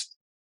rate was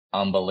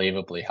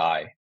unbelievably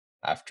high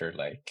after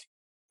like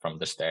from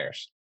the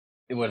stairs.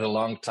 It was a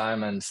long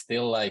time, and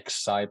still like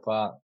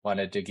Saipa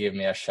wanted to give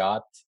me a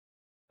shot,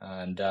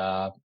 and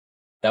that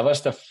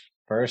was the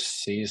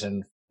first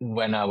season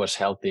when I was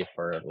healthy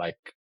for like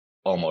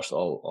almost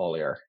all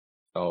year.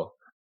 So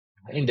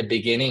in the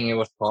beginning, it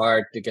was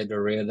hard to get the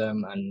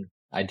rhythm, and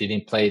I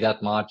didn't play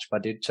that much,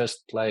 but it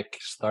just like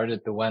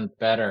started to went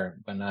better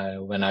when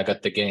I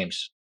got the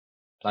games.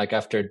 Like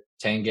after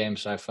 10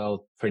 games, I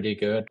felt pretty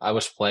good. I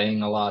was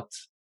playing a lot,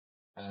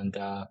 and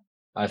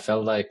I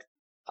felt like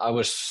I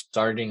was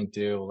starting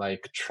to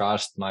like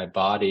trust my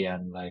body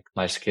and like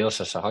my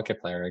skills as a hockey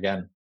player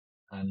again.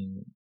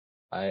 And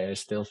I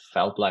still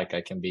felt like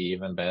I can be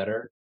even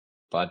better,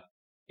 but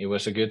it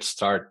was a good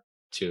start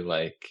to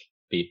like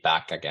be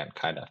back again,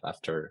 kind of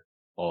after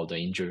all the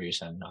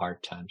injuries and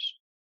hard times.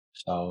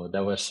 So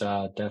that was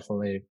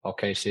definitely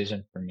okay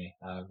season for me.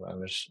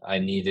 I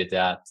needed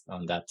that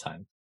on that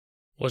time.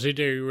 Was it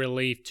a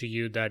relief to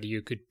you that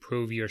you could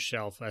prove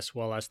yourself as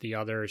well as the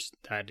others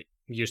that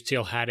you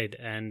still had it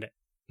and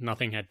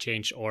nothing had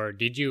changed, or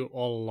did you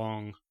all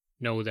along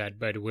know that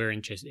but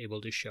weren't just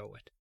able to show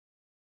it?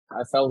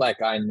 I felt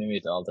like I knew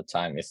it all the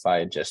time. If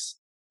I just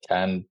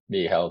can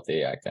be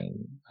healthy, I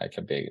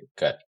can be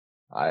good.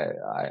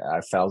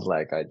 I felt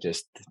like I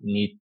just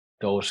need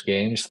those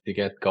games to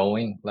get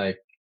going. Like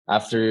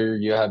after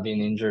you have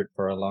been injured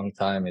for a long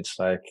time, it's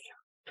like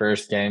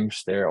first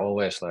games, they're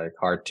always like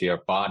hard to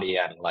your body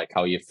and like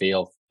how you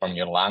feel from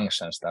your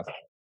lungs and stuff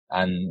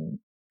and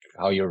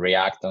how you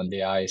react on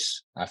the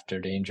ice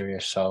after the injury.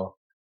 So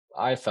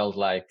I felt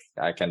like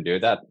I can do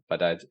that,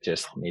 but I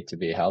just need to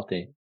be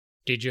healthy.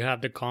 Did you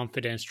have the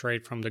confidence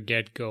straight from the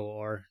get go,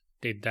 or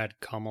did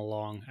that come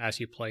along as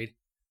you played?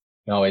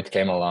 No, it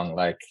came along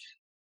like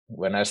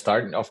when I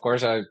started, of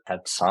course I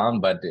had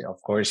some, but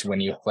of course when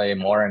you play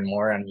more and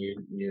more and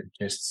you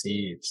just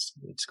see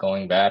it's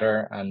going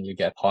better and you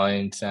get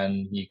points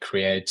and you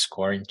create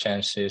scoring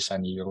chances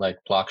and you like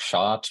block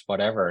shots,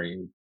 whatever.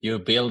 You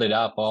build it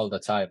up all the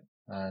time.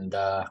 And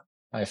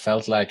I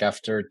felt like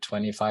after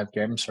 25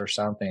 games or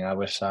something, I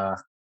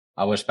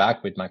was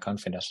back with my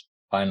confidence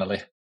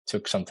finally.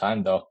 Took some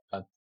time though,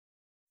 but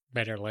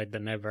Better late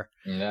than never.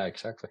 yeah,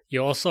 exactly.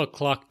 You also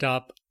clocked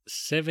up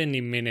 70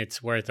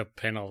 minutes worth of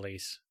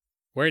penalties.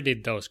 Where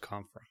did those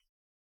come from?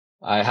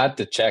 I had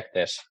to check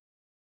this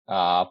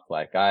up.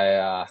 Like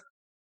I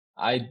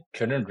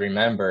couldn't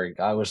remember.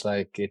 I was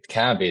like, it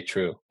can't be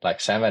true. Like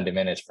 70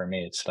 minutes for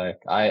me. It's like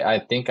I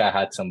think I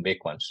had some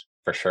big ones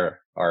for sure.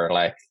 Or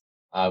like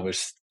I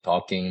was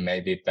talking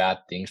maybe bad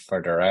things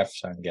for the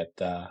refs and get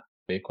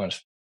big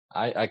ones.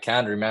 I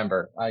can't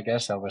remember. I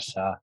guess I was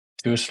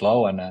too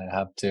slow and I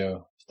have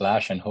to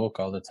slash and hook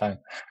all the time.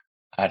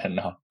 I don't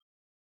know.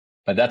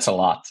 But that's a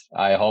lot.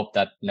 I hope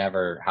that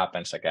never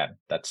happens again.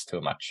 That's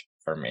too much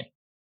for me.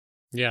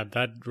 Yeah,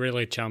 that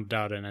really jumped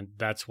out, and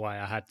that's why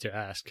I had to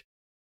ask.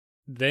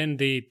 Then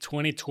the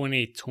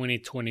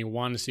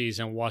 2020-2021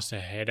 season was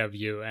ahead of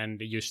you,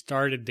 and you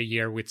started the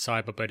year with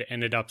Saipa, but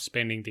ended up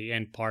spending the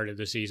end part of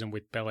the season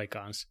with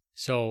Pelicans.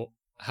 So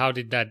how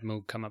did that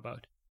move come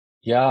about?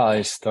 Yeah,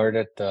 I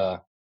started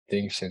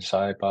things in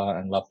Saipa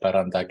and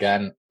Lappeenranta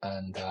again,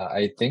 and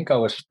I think I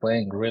was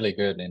playing really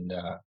good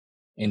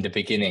in the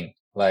beginning.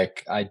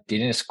 Like I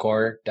didn't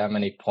score that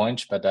many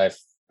points, but I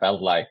felt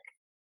like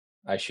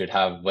I should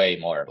have way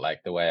more,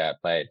 like the way I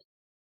played.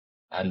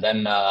 And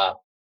then the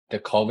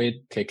COVID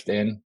kicked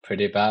in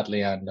pretty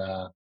badly, and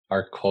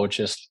our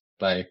coaches,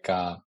 like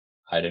I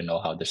don't know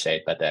how to say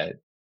it, but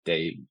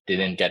they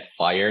didn't get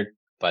fired,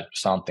 but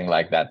something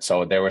like that.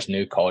 So there was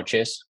new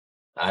coaches,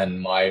 and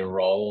my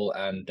role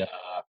and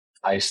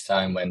ice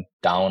time went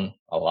down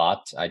a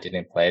lot. I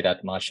didn't play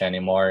that much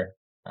anymore,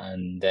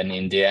 and then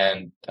in the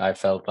end, I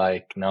felt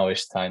like now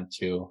it's time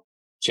to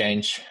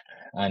change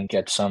and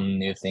get some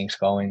new things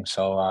going.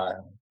 So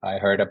I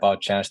heard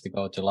about chance to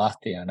go to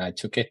Lahti, and I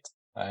took it.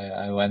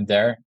 I went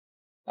there.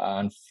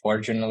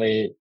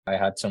 Unfortunately, I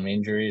had some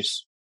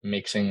injuries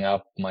mixing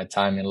up my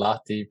time in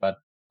Lahti, but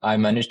I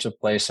managed to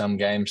play some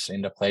games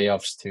in the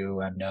playoffs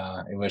too, and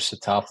it was a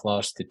tough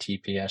loss to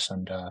TPS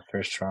on the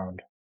first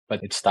round.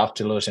 But it's tough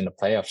to lose in the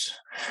playoffs.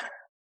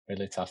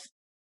 Really tough.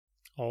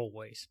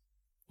 Always.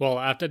 Well,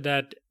 after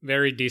that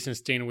very decent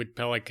stint with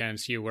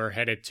Pelicans, you were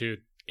headed to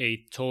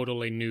a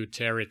totally new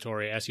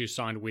territory as you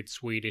signed with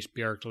Swedish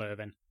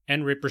Björklöven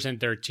and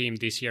represent their team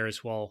this year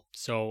as well.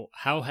 So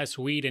how has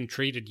Sweden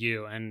treated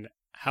you, and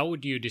how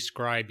would you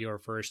describe your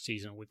first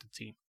season with the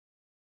team?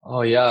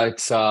 Oh yeah,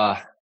 it's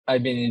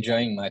I've been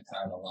enjoying my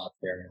time a lot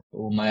here.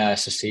 Umeå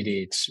as a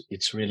city,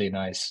 it's really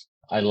nice.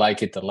 I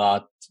like it a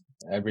lot.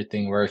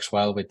 Everything works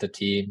well with the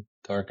team.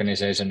 The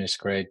organization is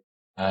great,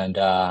 and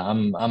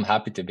I'm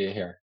happy to be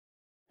here.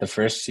 The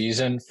first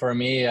season for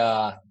me,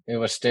 it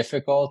was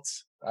difficult.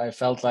 I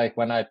felt like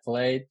when I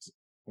played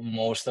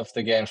most of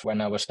the games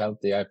when I was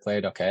healthy, I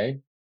played okay,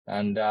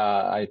 and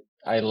I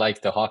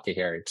like the hockey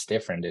here. It's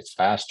different. It's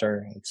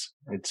faster.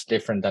 It's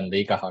different than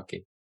Liga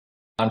hockey.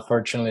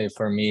 Unfortunately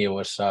for me, it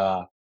was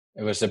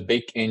a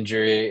big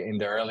injury in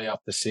the early of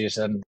the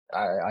season.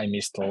 I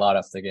missed a lot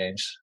of the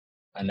games,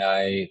 and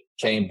I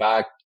came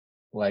back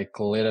like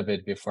a little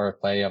bit before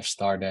playoffs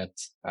started,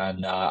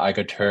 and I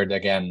got hurt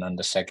again on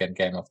the second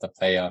game of the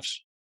playoffs,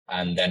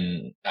 and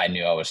then I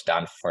knew I was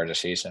done for the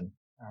season.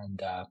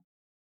 And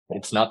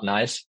it's not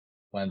nice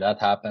when that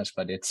happens,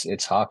 but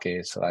it's hockey.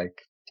 It's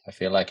like I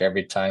feel like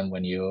every time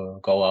when you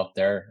go out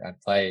there and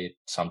play,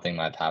 something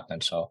might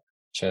happen. So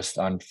just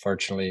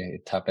unfortunately,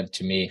 it happened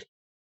to me.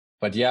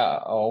 But yeah,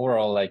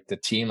 overall, like the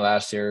team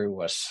last year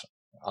was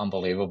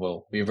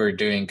unbelievable. We were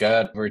doing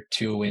good. We're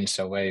 2 wins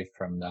away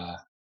from the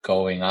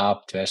going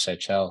up to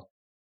SHL.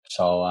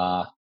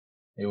 So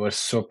it was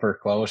super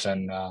close,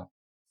 and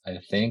I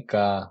think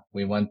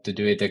we want to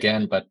do it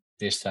again, but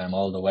this time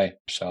all the way.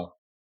 So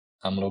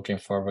I'm looking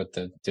forward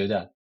to do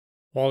that.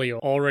 Well, you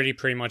already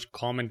pretty much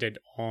commented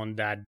on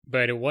that,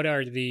 but what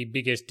are the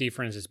biggest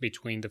differences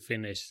between the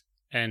Finnish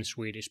and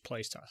Swedish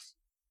playstyles?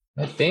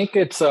 I think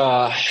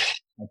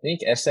I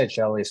think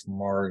SHL is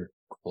more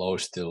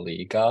close to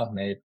Liga,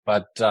 maybe,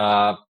 but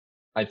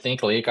I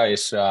think Liga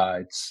is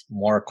it's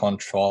more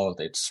controlled.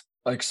 It's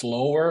like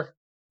slower.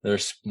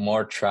 There's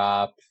more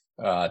trap.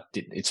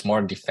 It's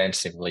more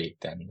defensive league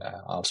than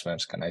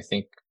Allsvenskan. I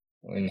think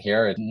in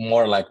here it's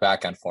more like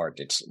back and forth.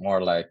 It's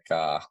more like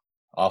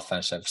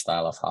offensive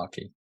style of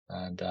hockey,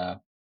 and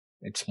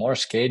it's more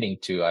skating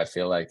too. I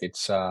feel like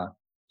it's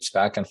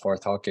back and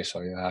forth hockey,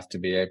 so you have to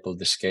be able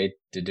to skate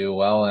to do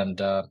well. And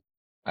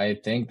I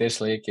think this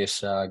league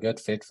is a good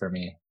fit for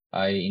me.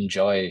 I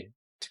enjoy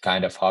the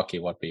kind of hockey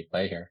what we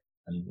play here,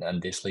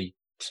 and this league.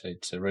 So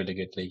it's a really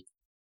good league.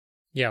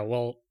 Yeah,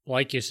 well,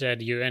 like you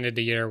said, you ended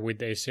the year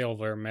with a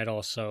silver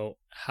medal. So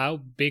how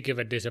big of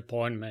a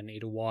disappointment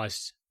it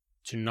was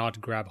to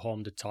not grab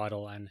home the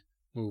title and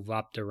move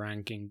up the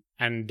ranking?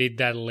 And did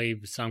that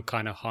leave some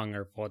kind of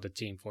hunger for the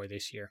team for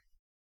this year?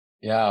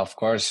 Yeah, of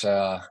course.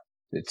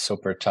 It's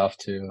super tough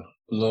to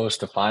lose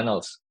the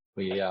finals.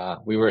 We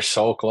were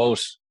so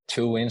close,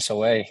 2 wins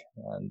away,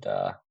 and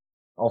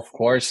of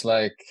course,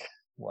 like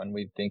when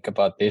we think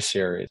about this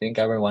year, I think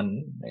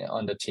everyone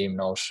on the team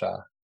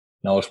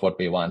knows what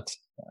we want,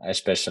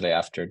 especially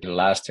after the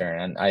last year.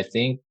 And I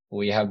think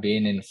we have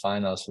been in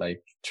finals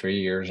like 3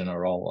 years in a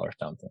row or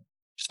something.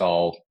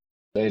 So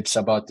it's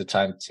about the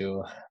time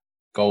to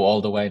go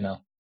all the way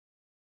now.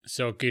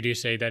 So could you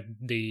say that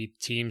the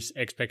team's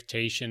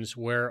expectations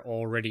were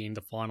already in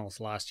the finals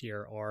last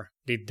year, or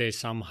did they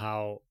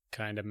somehow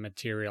kind of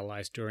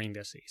materialize during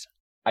the season?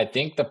 I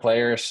think the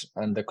players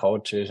and the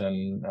coaches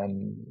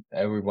and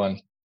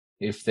everyone,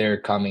 if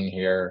they're coming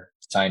here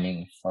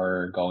signing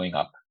for going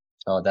up.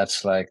 So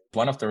that's like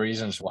one of the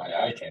reasons why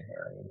I came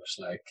here. It was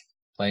like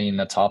playing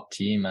a top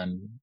team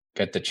and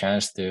get the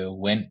chance to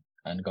win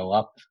and go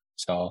up.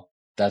 So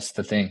that's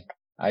the thing.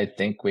 I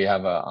think we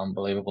have an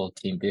unbelievable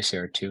team this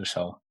year too.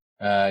 So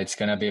it's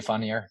going to be a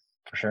fun year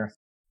for sure.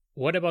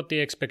 What about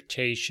the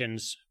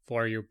expectations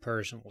for you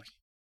personally?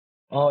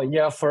 Oh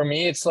yeah, for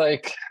me, it's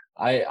like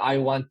I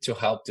want to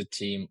help the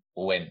team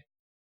win.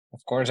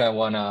 Of course, I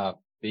want to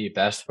be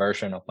best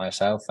version of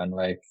myself and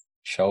like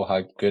show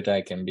how good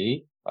I can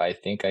be. I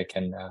think I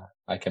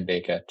can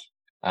be good,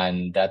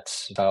 and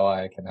that's how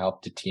I can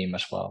help the team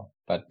as well.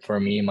 But for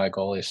me, my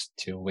goal is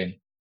to win,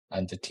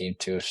 and the team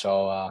too.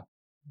 So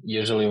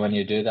usually when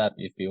you do that,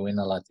 if you win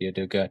a lot, you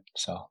do good.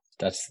 So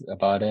that's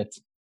about it.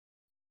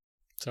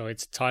 So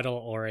it's title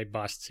or a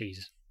bust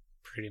season,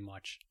 pretty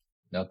much.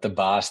 Not the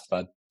best,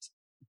 but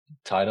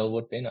title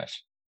would be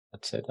nice.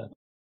 Let's say that.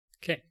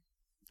 Okay.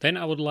 Then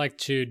I would like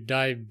to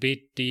dive a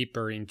bit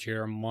deeper into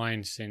your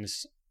mind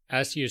since,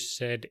 as you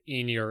said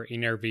in your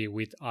interview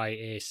with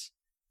IS,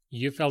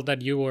 you felt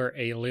that you were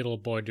a little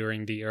boy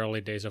during the early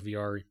days of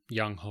your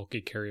young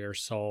hockey career.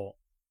 So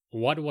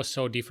what was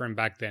so different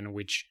back then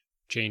which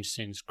changed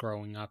since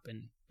growing up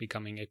and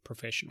becoming a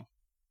professional?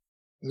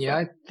 Yeah,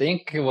 I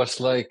think it was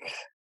like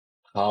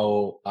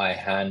how I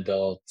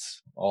handled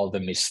all the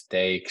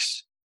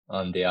mistakes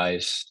on the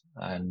ice,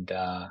 and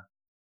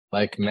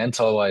like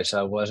mental wise,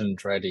 I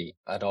wasn't ready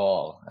at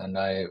all, and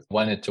I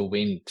wanted to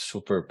win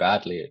super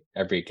badly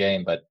every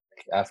game. But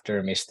after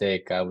a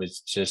mistake, I was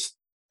just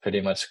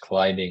pretty much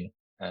gliding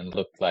and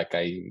looked like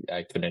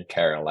I couldn't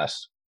care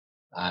less.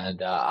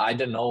 And I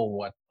don't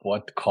know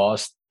what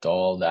caused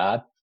all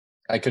that.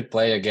 I could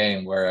play a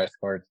game where I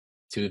scored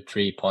 2,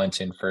 3 points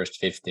in first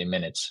 15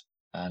 minutes,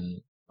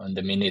 and on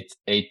the minute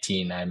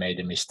 18, I made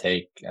a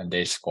mistake and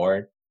they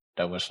scored.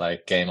 That was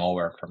like game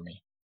over for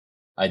me.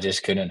 I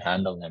just couldn't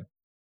handle them.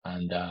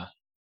 And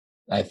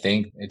I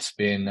think it's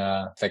been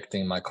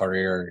affecting my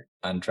career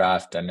and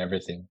draft and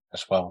everything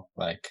as well.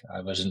 Like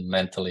I wasn't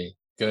mentally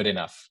good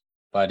enough,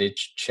 but it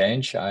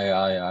changed.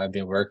 I've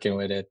been working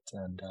with it,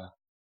 and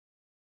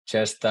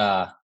just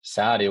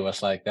sad it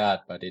was like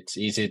that. But it's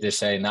easy to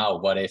say now.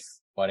 What if?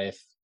 What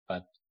if?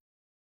 But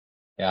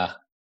yeah.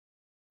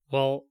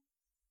 Well,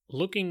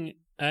 looking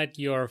at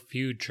your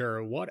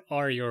future, what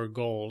are your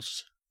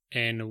goals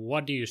and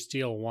what do you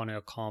still want to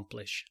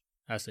accomplish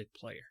as a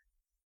player?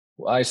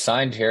 I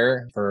signed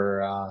here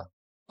for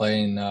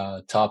playing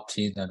top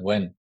team and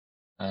win.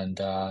 And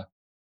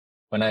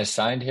when I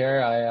signed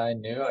here, I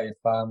knew if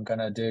I'm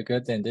gonna do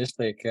good in this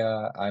league,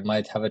 I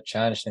might have a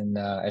chance in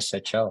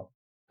SHL,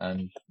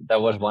 and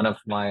that was one of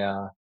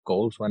my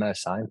goals when I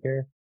signed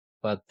here.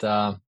 But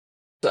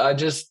I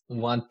just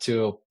want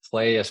to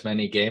play as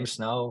many games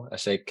now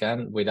as I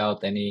can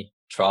without any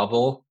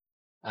trouble,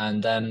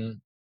 and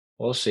then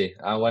we'll see.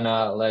 I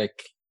wanna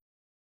like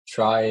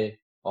try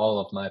all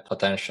of my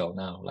potential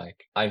now.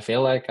 Like I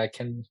feel like I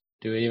can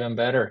do even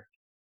better.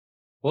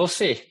 We'll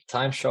see.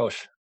 Time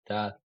shows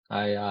that.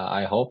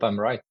 I hope I'm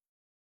right.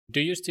 Do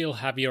you still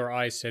have your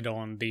eyes set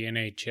on the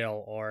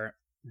NHL or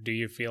do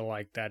you feel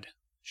like that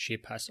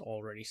ship has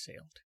already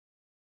sailed?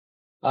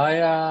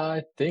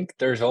 I think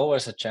there's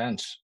always a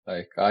chance.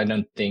 Like I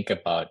don't think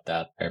about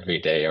that every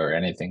day or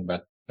anything,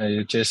 but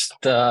I just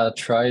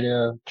try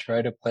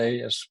to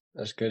play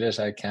as good as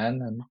I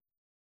can, and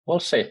we'll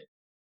see.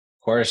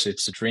 Of course,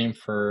 it's a dream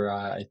for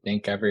I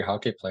think every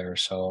hockey player.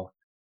 So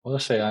we'll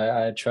see.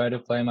 I try to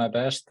play my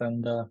best,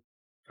 and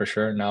for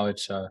sure now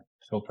it's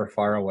super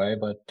far away,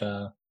 but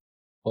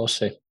we'll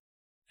see.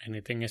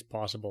 Anything is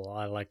possible.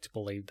 I like to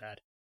believe that.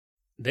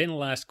 Then,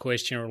 last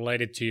question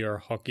related to your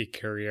hockey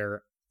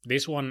career.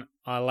 This one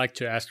I like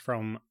to ask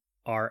from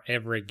our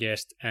every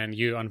guest, and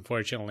you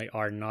unfortunately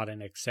are not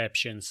an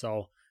exception.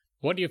 So,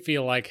 what do you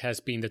feel like has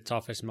been the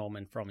toughest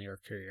moment from your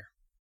career?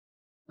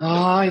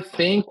 I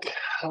think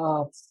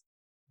uh,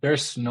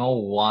 there's no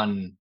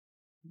one.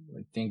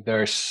 I think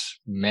there's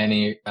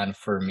many, and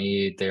for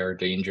me, they're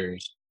the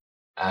injuries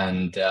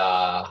and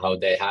how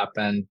they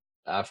happened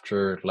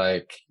after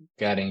like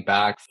getting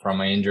back from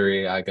my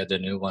injury. I got a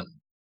new one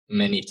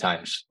many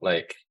times,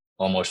 like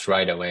almost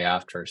right away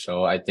after.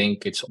 So I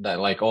think it's that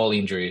like all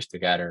injuries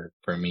together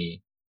for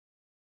me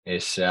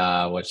is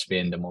what's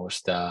been the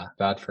most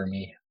bad for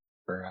me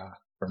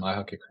for my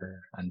hockey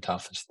career and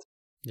toughest.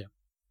 Yeah.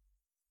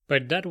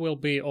 But that will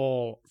be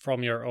all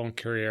from your own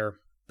career.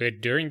 But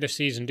during the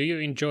season, do you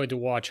enjoy to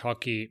watch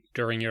hockey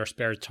during your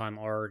spare time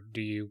or do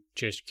you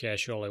just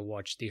casually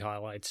watch the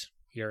highlights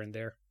here and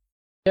there?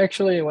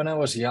 Actually, when I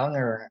was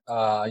younger,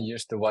 I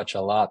used to watch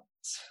a lot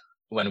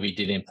when we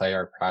didn't play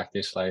our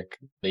practice, like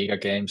Liga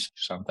games,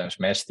 sometimes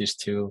Mestis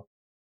too.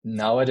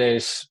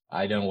 Nowadays,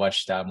 I don't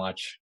watch that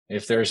much.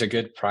 If there's a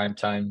good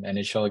primetime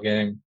NHL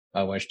game,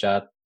 I watch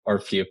that or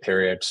a few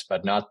periods,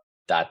 but not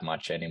that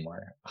much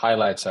anymore.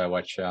 Highlights I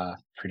watch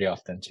pretty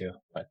often too,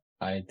 but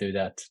I do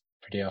that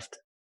pretty often.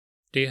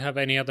 Do you have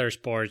any other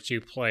sports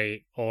you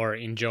play or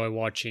enjoy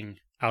watching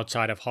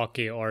outside of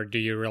hockey, or do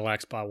you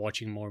relax by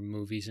watching more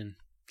movies and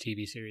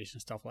TV series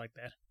and stuff like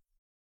that?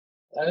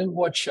 I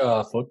watch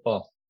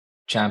football,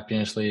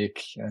 Champions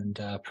League and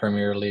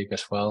Premier League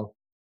as well.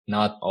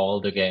 Not all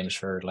the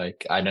games are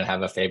like I don't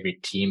have a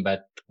favorite team,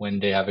 but when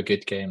they have a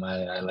good game,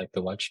 I like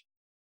to watch.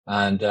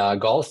 And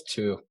golf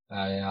too.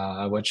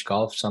 I watch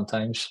golf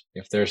sometimes.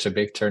 If there's a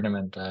big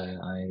tournament,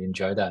 I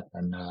enjoy that,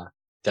 and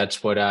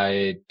that's what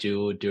I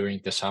do during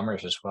the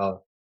summers as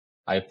well.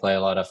 I play a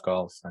lot of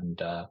golf,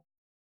 and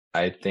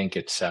I think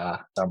it's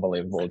a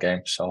unbelievable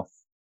game. So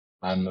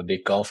I'm a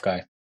big golf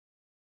guy.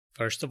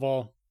 First of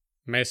all,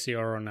 Messi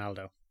or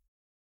Ronaldo?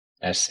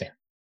 Messi.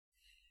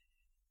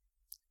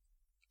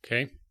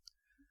 Okay,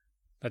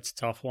 that's a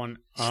tough one.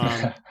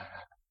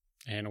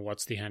 And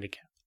what's the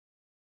handicap?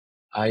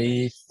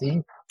 I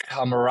think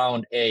I'm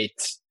around 8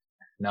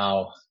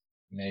 now.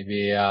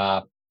 Maybe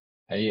I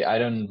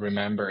don't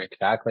remember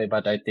exactly,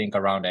 but I think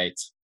around 8,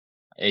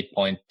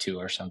 8.2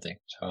 or something.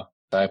 So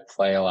I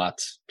play a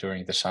lot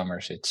during the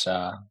summers. It's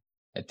I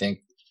think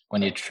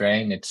when you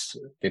train,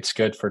 it's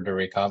good for the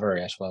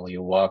recovery as well.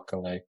 You walk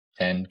like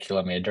 10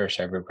 kilometers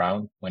every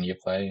round when you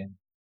play.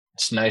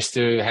 It's nice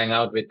to hang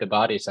out with the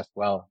buddies as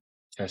well.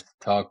 Just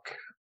talk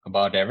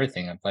about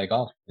everything and play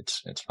golf.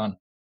 It's fun.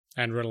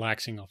 And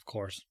relaxing, of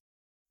course.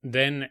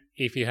 Then,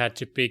 if you had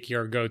to pick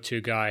your go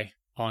to guy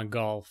on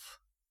golf,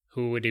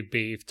 who would it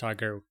be if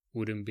Tiger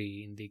wouldn't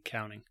be in the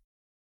counting?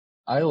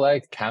 I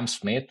like Cam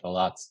Smith a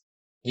lot.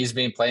 He's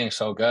been playing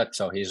so good,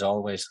 so he's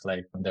always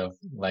like in the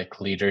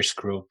like leaders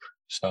group.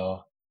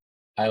 So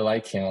I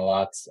like him a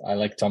lot. I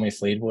like Tommy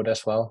Fleetwood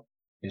as well.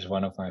 He's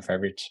one of my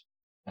favorites.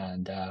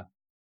 And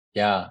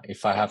yeah,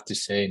 if I have to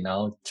say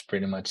now, it's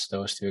pretty much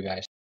those two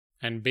guys.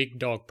 And big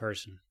dog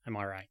person, am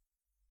I right?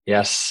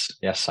 Yes,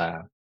 I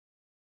am.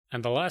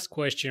 And the last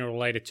question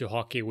related to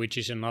hockey, which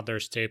is another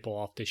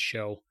staple of this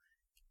show.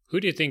 Who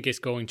do you think is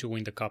going to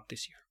win the cup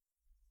this year?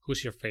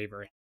 Who's your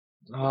favorite?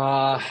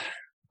 I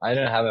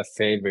don't have a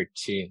favorite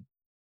team.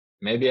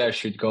 Maybe I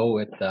should go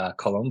with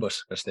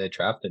Columbus because they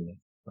drafted me.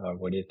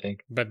 What do you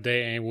think? But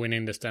they ain't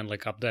winning the Stanley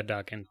Cup, that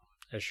I can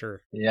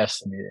assure.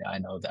 Yes, I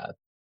know that.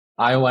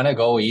 I want to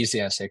go easy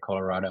and say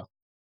Colorado.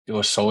 It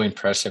was so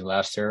impressive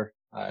last year.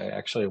 I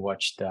actually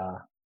watched a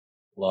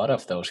lot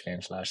of those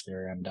games last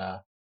year, and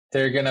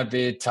they're gonna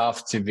be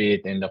tough to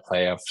beat in the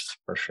playoffs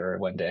for sure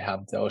when they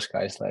have those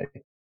guys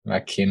like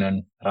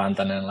McKinnon,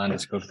 Rantanen,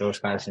 Landeskog, those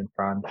guys in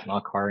front,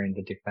 Makar in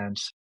the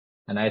defense.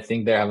 And I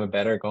think they have a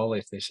better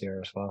goalie this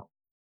year as well.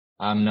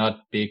 I'm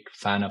not big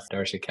fan of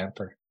Darcy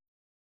Kemper.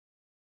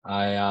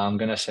 I'm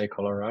gonna say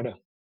Colorado.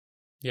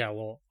 Yeah,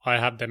 well, I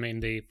have them in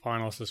the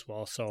finals as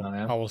well, so Oh,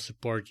 yeah? I will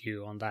support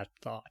you on that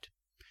thought.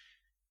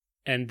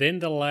 And then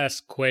the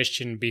last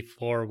question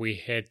before we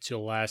head to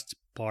last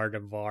part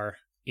of our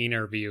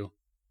interview.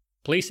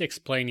 Please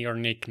explain your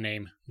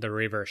nickname, the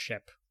River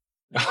Ship.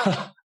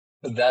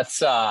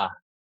 That's I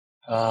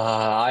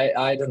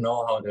don't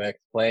know how to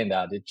explain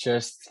that. It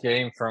just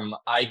came from,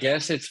 I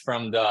guess it's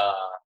from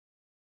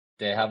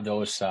they have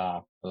those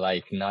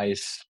like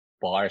nice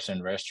bars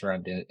and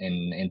restaurant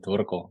in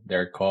Turku.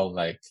 They're called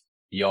like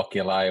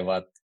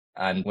Jokilaivat,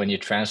 and when you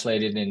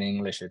translate it in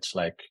English, it's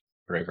like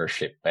river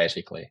ship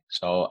basically.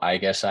 So I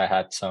guess I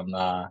had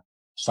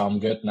some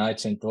good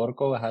nights in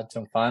Turku. I had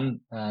some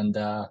fun, and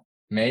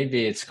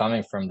maybe it's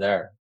coming from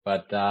there.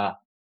 But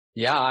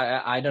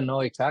yeah, I don't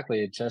know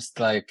exactly. It just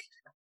like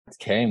it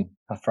came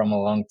from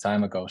a long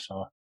time ago.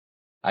 So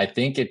I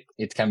think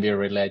it can be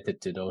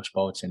related to those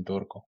boats in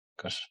Turku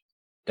because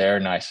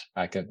they're nice.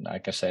 I can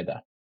say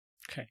that.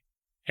 Okay.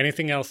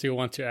 Anything else you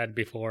want to add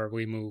before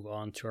we move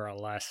on to our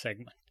last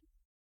segment?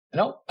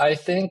 No, I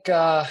think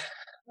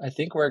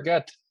we're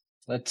good.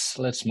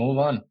 Let's move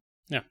on.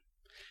 Yeah.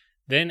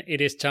 Then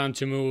it is time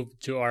to move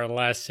to our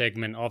last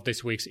segment of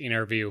this week's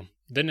interview,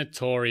 the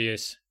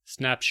notorious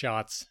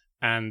snapshots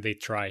and the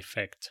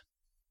trifecta.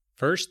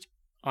 First,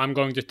 I'm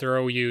going to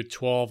throw you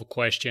 12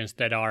 questions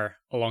that are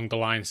along the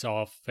lines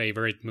of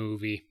favorite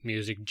movie,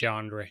 music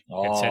genre,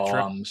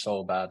 etc. I'm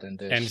so bad in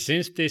this. And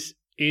since this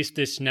is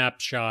the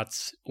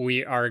snapshots,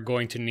 we are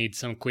going to need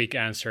some quick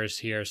answers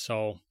here,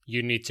 so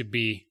you need to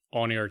be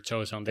on your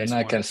toes on this then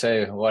I one. can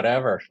say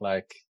whatever,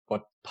 like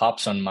what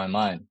pops on my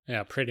mind.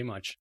 Yeah, pretty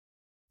much.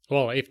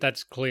 Well, if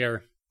that's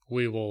clear,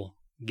 we will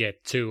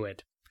get to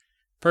it.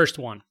 First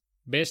one,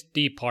 best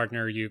D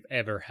partner you've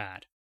ever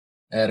had.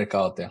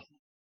 Erkaute.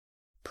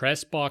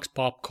 Press box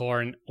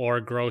popcorn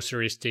or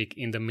grocery stick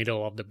in the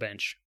middle of the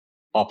bench.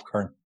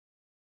 Popcorn.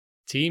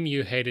 Team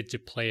you hated to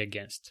play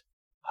against.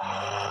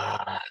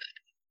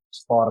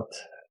 Sport.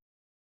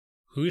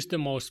 Who's the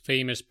most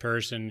famous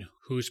person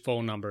whose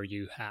phone number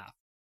you have?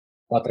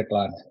 Patrick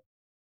Laine.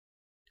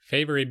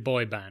 Favorite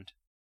boy band.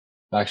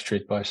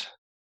 Backstreet Boys.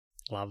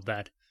 Love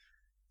that.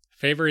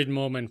 Favorite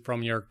moment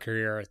from your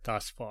career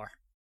thus far.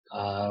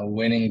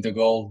 Winning the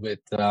gold with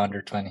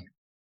under 20.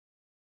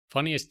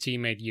 Funniest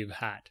teammate you've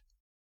had.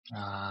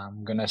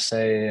 I'm gonna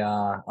say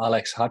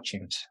Alex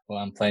Hutchins, who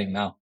I'm playing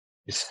now.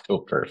 He's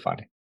super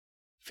funny.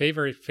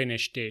 Favorite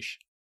Finnish dish.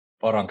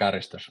 Poron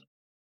karistus.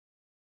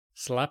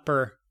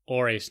 Slapper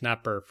or a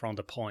snapper from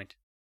the point.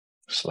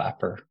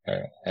 Slapper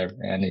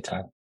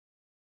anytime.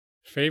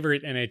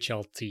 Favorite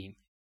NHL team.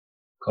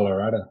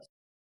 Colorado.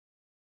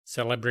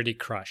 Celebrity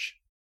crush.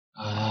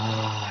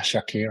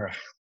 Shakira.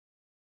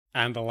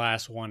 And the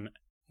last one.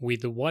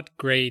 With what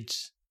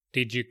grades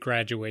did you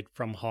graduate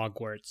from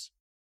Hogwarts?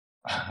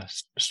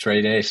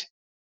 Straight A's.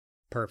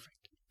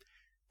 Perfect.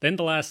 Then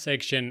the last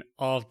section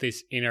of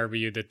this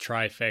interview, the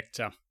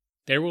trifecta.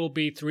 There will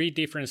be 3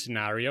 different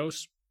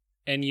scenarios,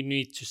 and you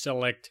need to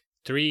select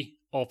 3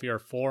 of your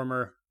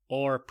former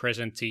or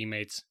present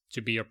teammates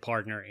to be your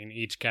partner in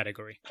each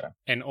category, okay.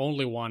 And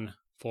only one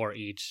for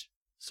each,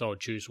 so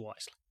choose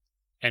wisely.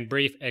 And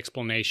brief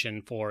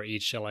explanation for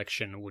each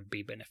selection would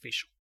be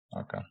beneficial.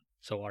 Okay.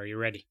 So are you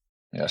ready?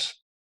 Yes.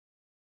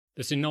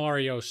 The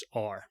scenarios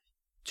are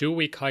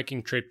 2-week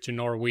hiking trip to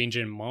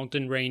Norwegian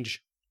mountain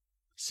range,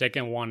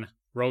 second one,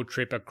 road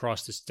trip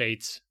across the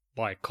states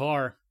by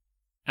car,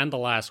 and the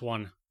last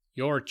one,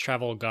 your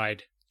travel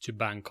guide to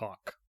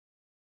Bangkok.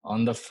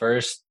 On the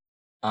first,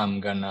 I'm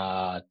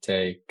gonna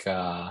take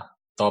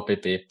Topi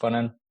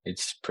Pipponen.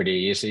 It's pretty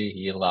easy.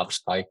 He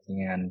loves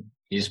hiking and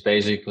he's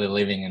basically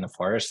living in the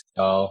forest.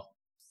 So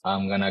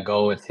I'm gonna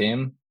go with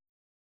him.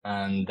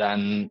 And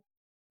then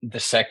the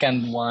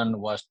second one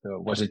was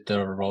it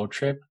the road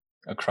trip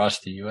across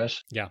the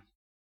US? Yeah.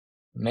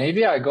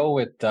 Maybe I go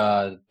with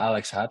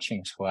Alex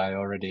Hutchins, who I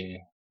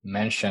already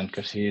mentioned,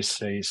 because he's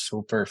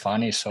super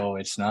funny. So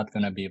it's not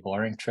gonna be a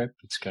boring trip.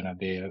 It's gonna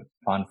be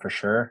fun for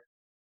sure.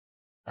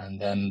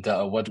 And then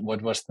what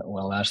was the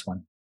last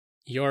one?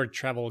 Your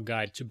travel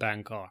guide to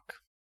Bangkok.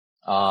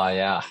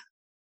 Yeah.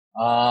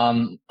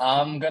 I'm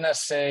gonna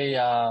say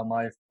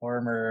my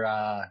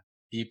former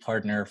D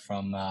partner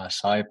from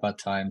Saipa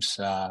times,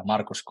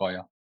 Markus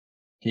Kojo.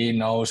 He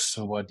knows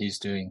what he's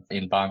doing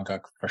in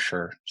Bangkok for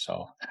sure.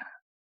 So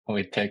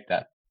we take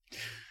that.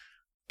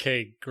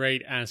 Okay,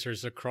 great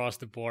answers across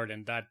the board,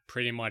 and that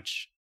pretty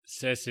much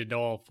says it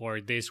all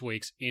for this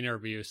week's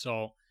interview.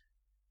 So,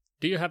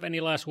 do you have any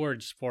last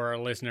words for our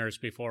listeners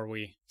before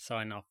we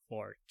sign off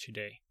for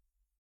today?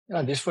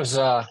 Yeah, this was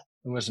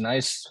it was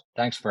nice.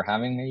 Thanks for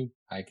having me.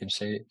 I can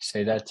say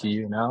that to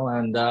you now.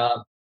 And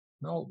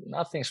no,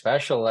 nothing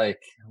special. Like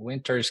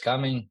winter is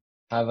coming.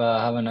 Have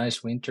a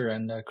nice winter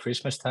and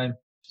Christmas time.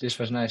 This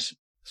was nice.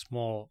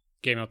 Small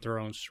Game of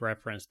Thrones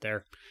reference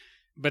there.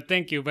 But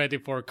thank you,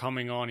 Veeti, for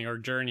coming on. Your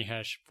journey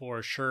has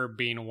for sure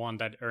been one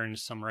that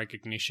earns some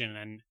recognition,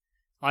 and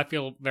I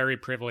feel very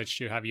privileged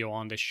to have you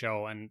on the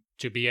show and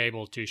to be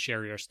able to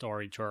share your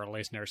story to our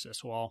listeners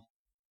as well.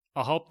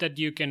 I hope that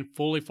you can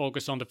fully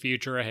focus on the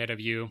future ahead of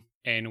you,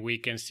 and we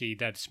can see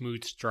that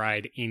smooth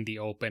stride in the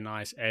open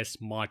ice as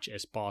much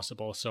as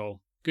possible.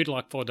 So good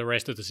luck for the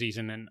rest of the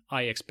season, and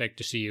I expect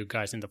to see you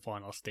guys in the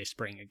finals this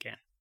spring again.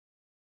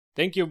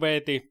 Thank you,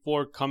 Veeti,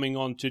 for coming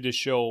on to the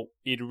show.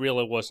 It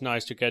really was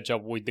nice to catch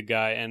up with the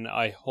guy, and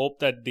I hope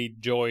that the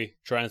joy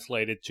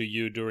translated to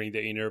you during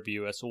the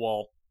interview as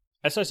well.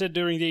 As I said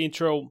during the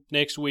intro,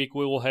 next week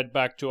we will head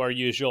back to our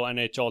usual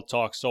NHL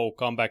talk, so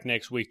come back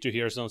next week to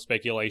hear some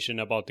speculation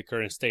about the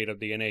current state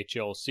of the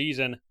NHL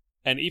season.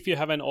 And if you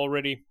haven't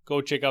already, go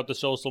check out the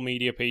social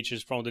media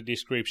pages from the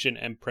description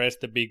and press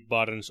the big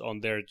buttons on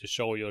there to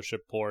show your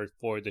support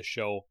for the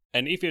show.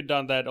 And if you've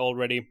done that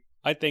already,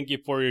 I thank you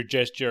for your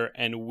gesture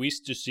and wish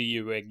to see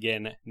you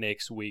again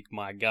next week,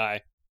 my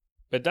guy.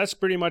 But that's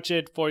pretty much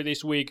it for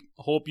this week.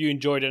 Hope you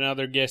enjoyed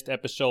another guest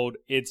episode.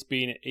 It's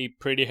been a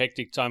pretty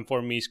hectic time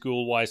for me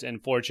school-wise,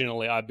 and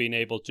fortunately I've been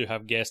able to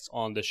have guests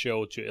on the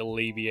show to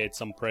alleviate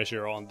some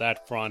pressure on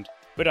that front.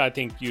 But I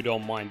think you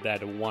don't mind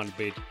that one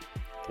bit,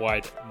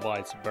 quite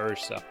vice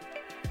versa.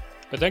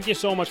 But thank you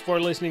so much for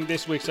listening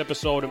this week's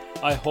episode.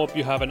 I hope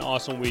you have an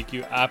awesome week,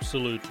 you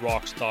absolute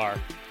rock star.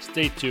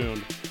 Stay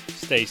tuned,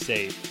 stay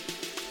safe.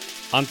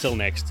 Until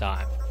next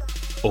time.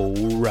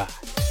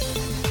 Alright.